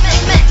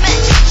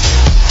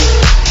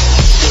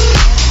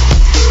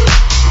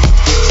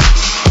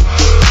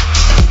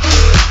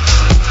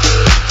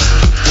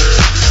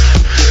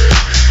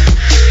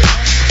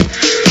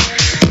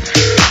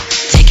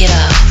 Take it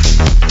off,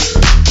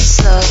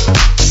 slow,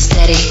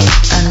 steady,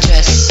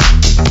 undress,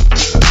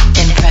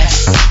 impress.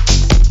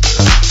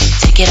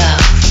 Take it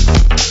off,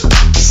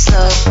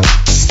 slow,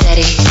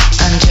 steady,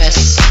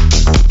 undress,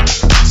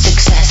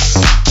 success.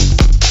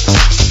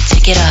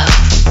 Take it off,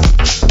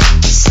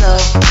 slow,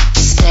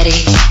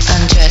 steady,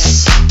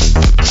 undress,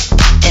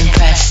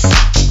 impress.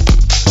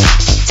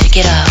 Take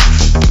it off,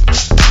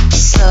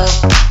 slow,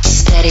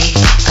 steady,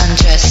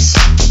 undress,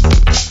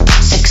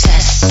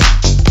 success.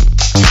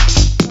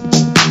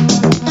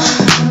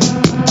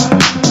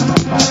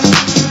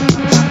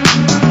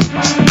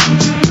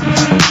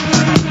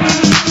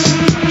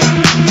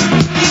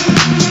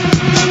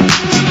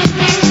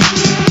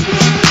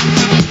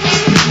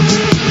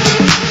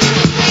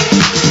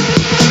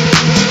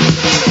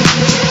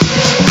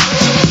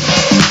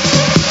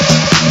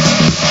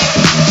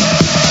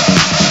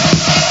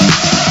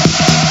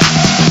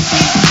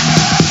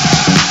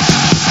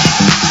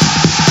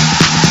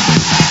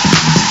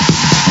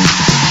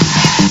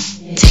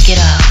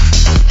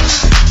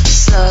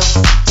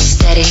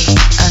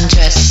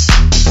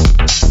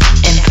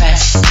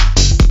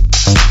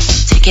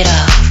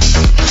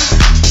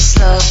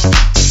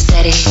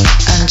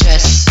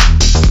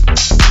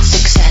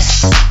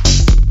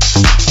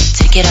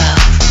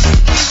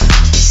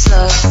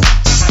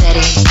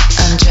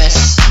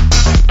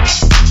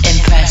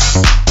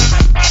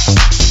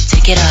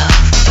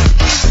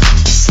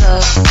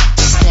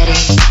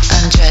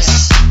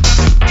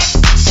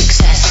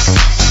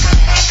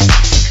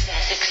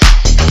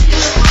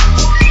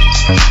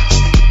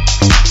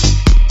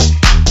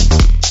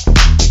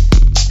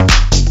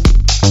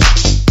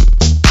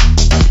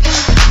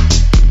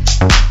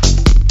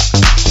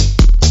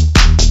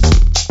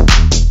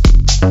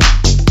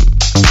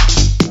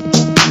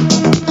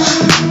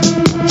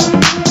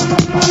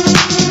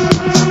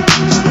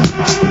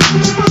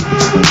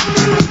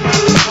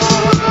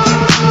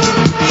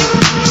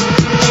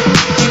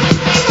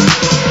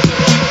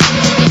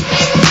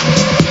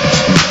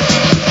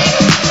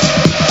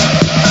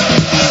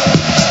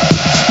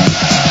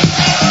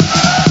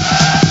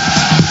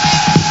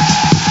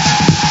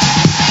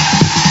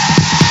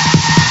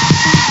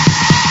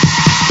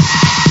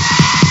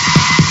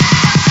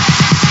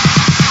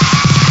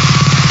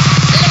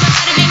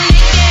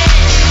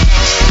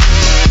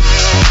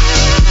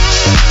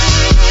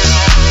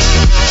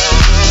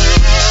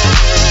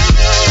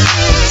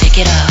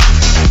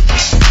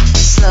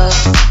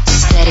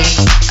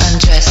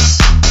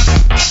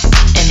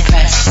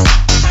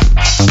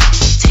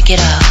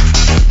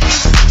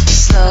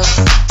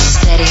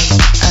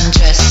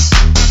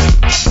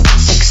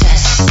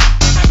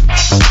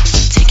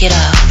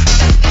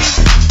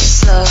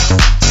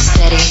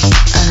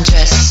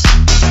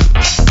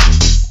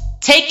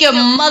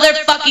 your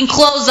motherfucking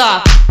clothes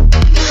off.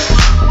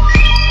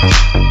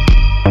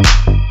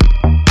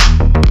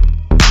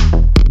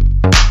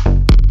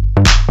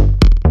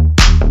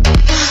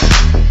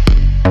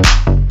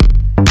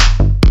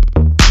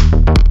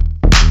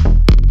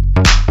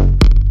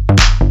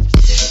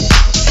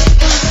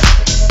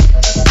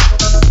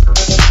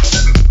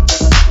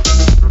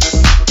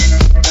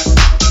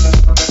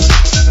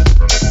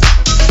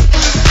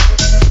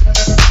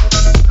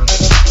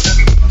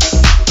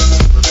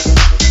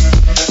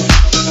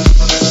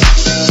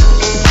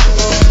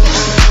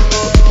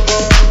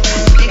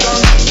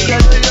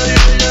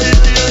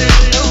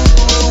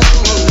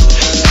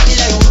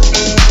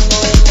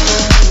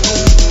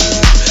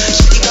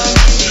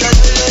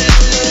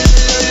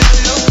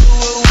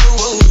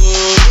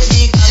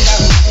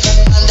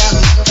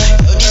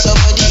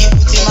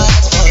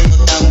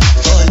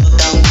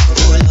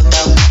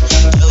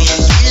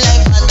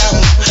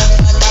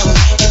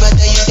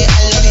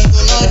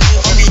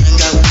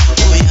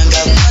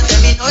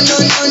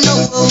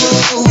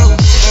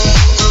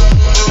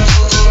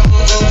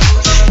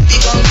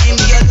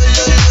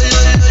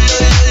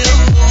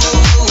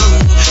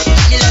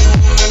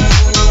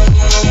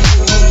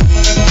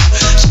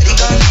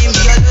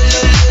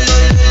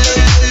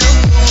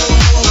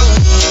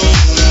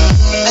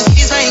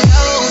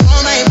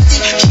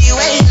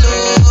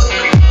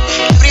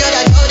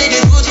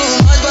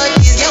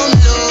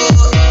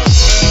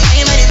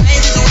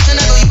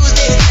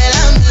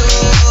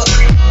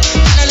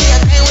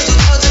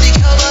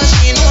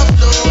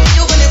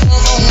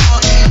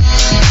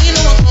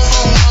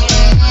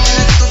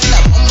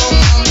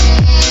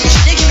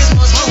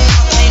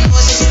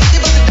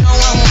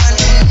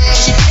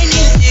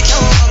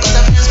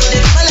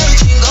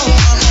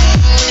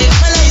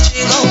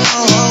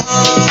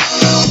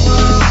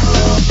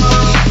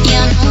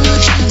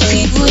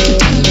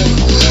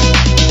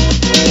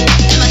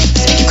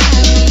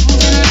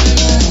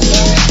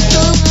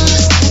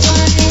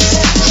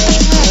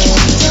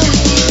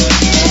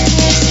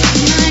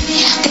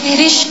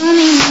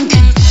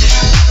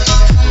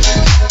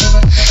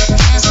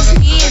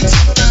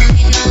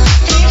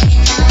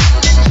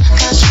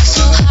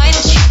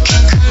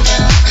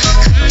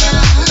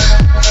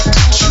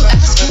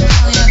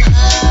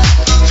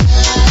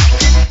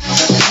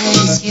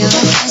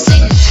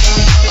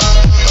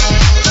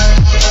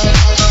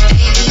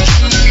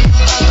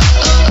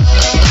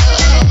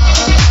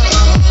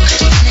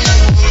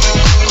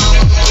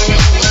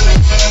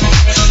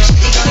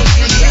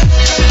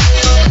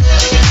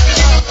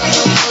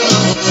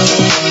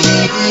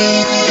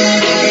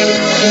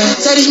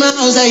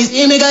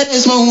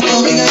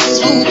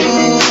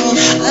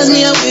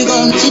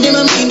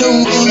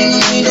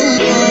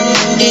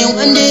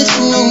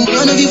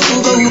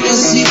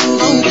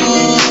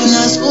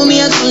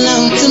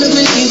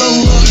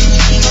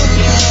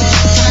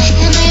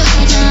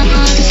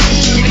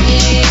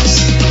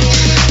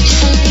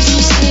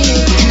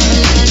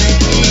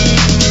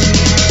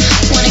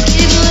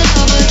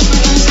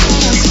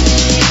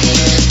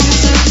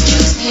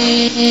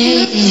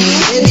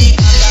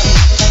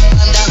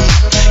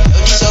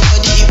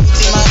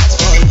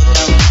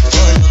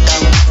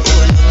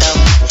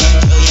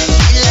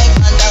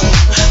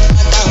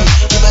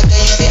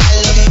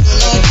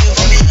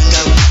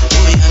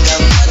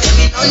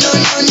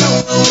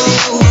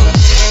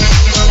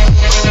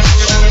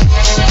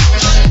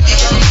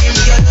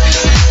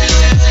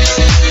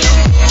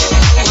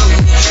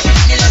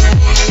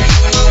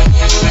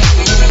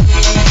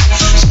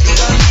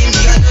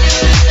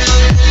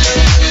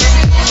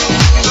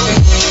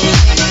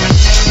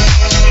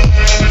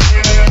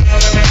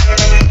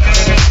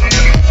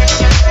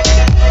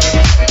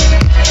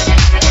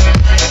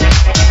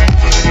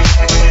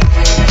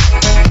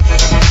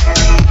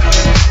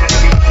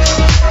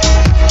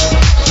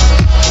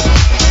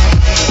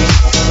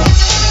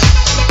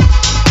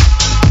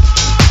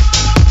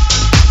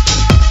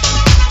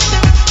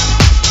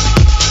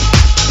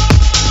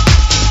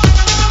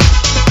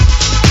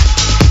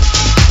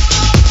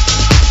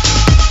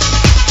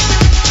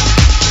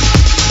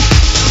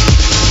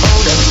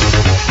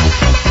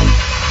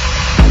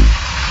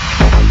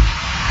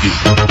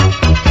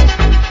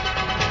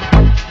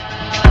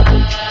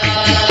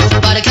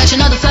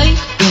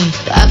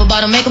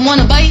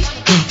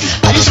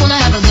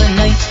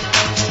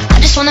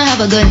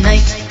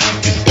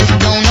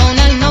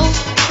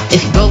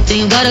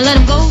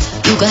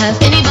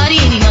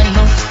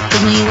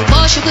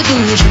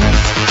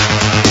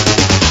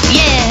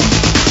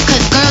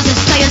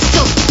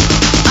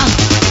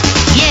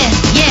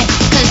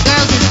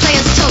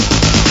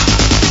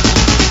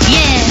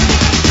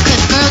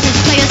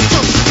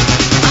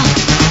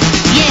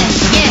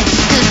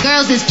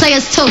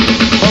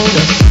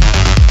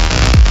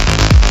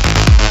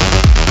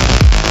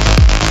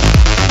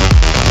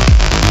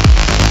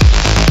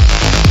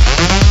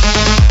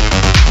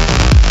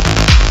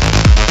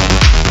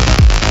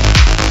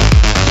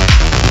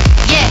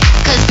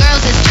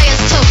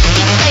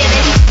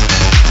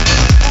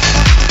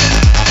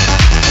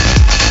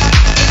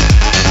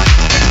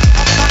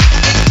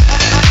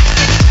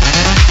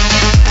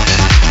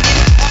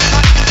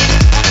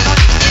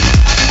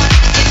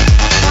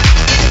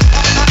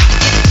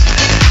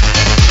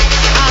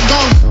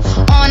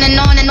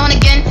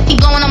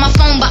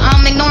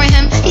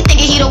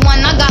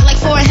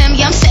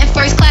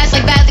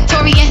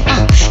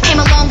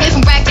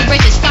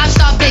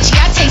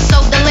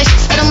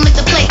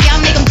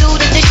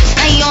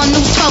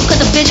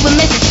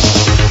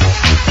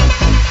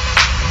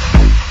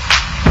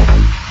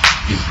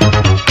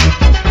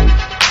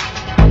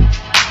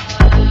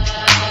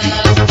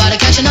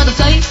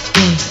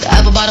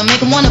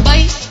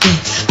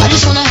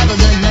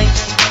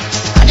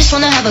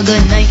 a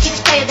good night.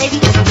 Hey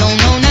baby, if you don't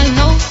know, now you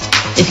know.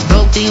 If you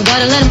broke, then you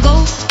gotta let him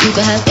go. You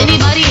could have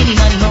anybody, any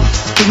money, no.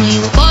 Cause when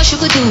you a boss,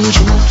 you could do what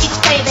you want.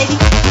 Hey baby.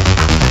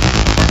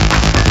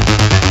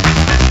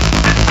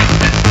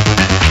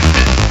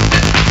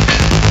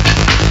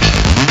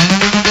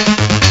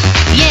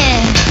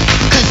 Yeah,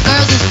 cause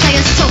girls is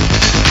players too.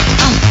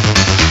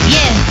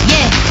 Yeah,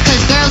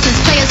 cause girls is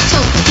players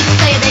too.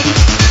 Hey baby.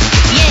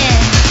 Yeah,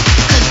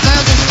 cause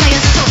girls is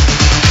players too.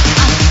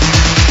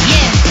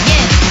 Yeah,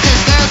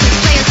 cause girls is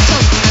players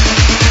too.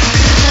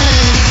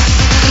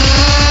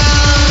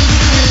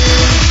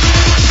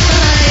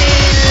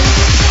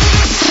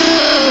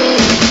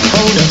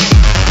 Hold up.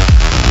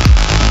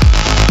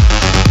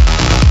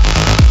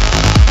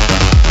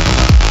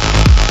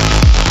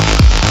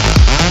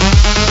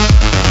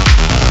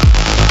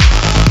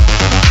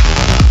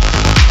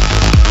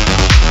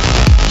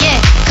 Yeah,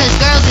 cause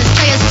girls is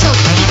players too.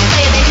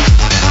 Play it, baby.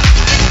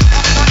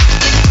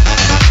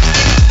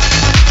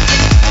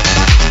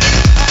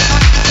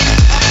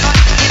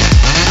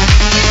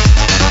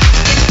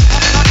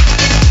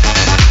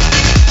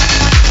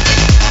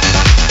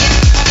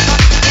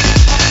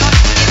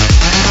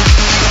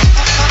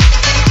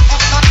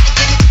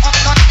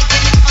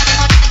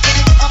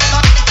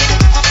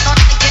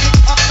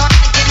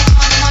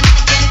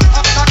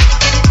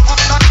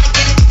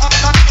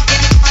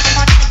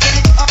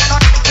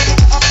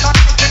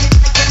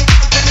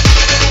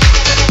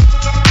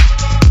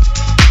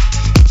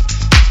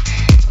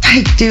は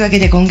い。というわけ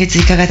で今月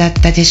いかがだっ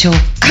たでしょうか。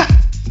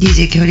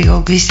 DJ きょりがお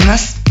送りしてま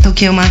す。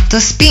時をマッ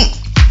トスピン。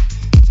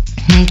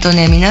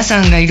皆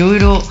さんがいろい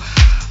ろ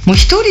もう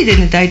一人で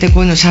ね大体こ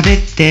ういうの喋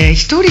って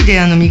一人で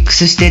ミック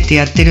スしてって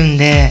やってるん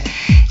で、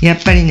や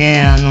っぱり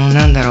ね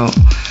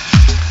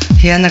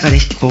部屋の中で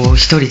こう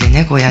一人で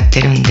ねこうやって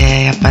るん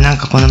で、やっぱなん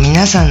かこの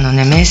皆さんの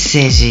ねメッ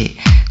セージ、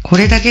こ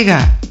れだけ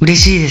が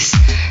嬉しいです。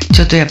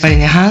ちょっとやっぱり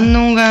ね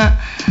反応が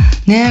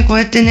ね、こう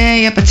やって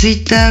ねやっぱツイ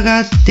ッターが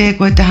あって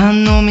こうやって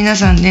反応を皆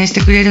さんねし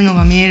てくれるの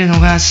が見えるの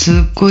がすっ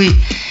ごい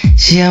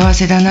幸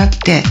せだなっ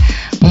て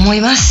思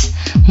います。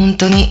本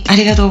当にあ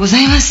りがとうござ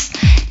います。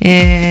と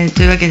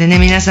いうわけでね、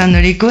皆さん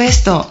のリクエ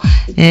スト、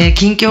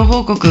近況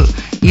報告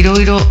いろ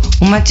いろ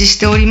お待ちし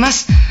ておりま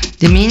す。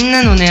で、みん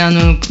なのねなん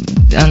て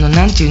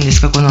言うんで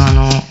すか、この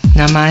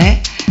名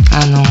前、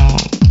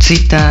ツイ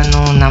ッター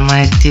の名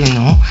前っていう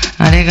の、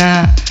あれ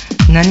が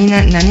何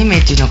名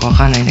っていうのかわ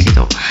かんないんだけ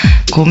ど、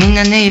こうみん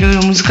なねいろい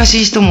ろ難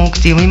しい人も多く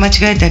て読み間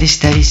違えたりし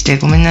たりして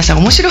ごめんなさい。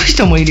面白い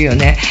人もいるよ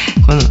ね。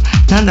この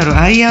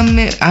I am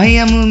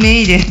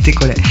M.A.A.D って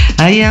これ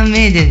I am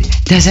M.A.A.D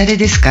ダジャレ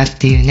ですかっ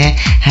ていうね。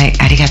はい、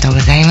ありがとうご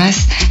ざいま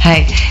す。は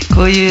い、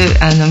こういう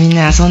みん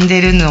な遊んで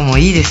るのも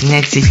いいです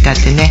ね、ツイッター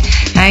ってね。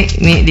はい、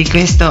リク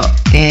エスト、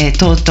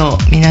等々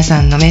皆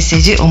さんのメッセー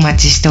ジお待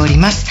ちしており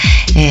ます。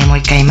もう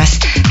一回言います。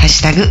ハッ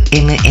シュタグ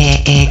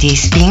M.A.A.D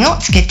スピンを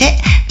つけて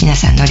皆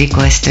さんのリ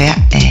クエストや、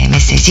メッ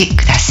セージ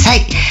くださ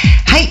い。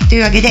はい、とい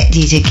うわけで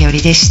DJ けお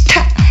りでし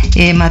た。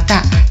ま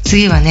た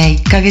次はね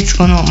1ヶ月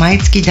後の毎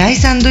月第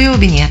3土曜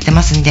日にやって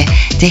ますんで、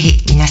ぜ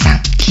ひ皆さん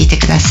聞いて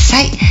くださ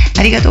い。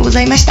ありがとうご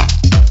ざいました。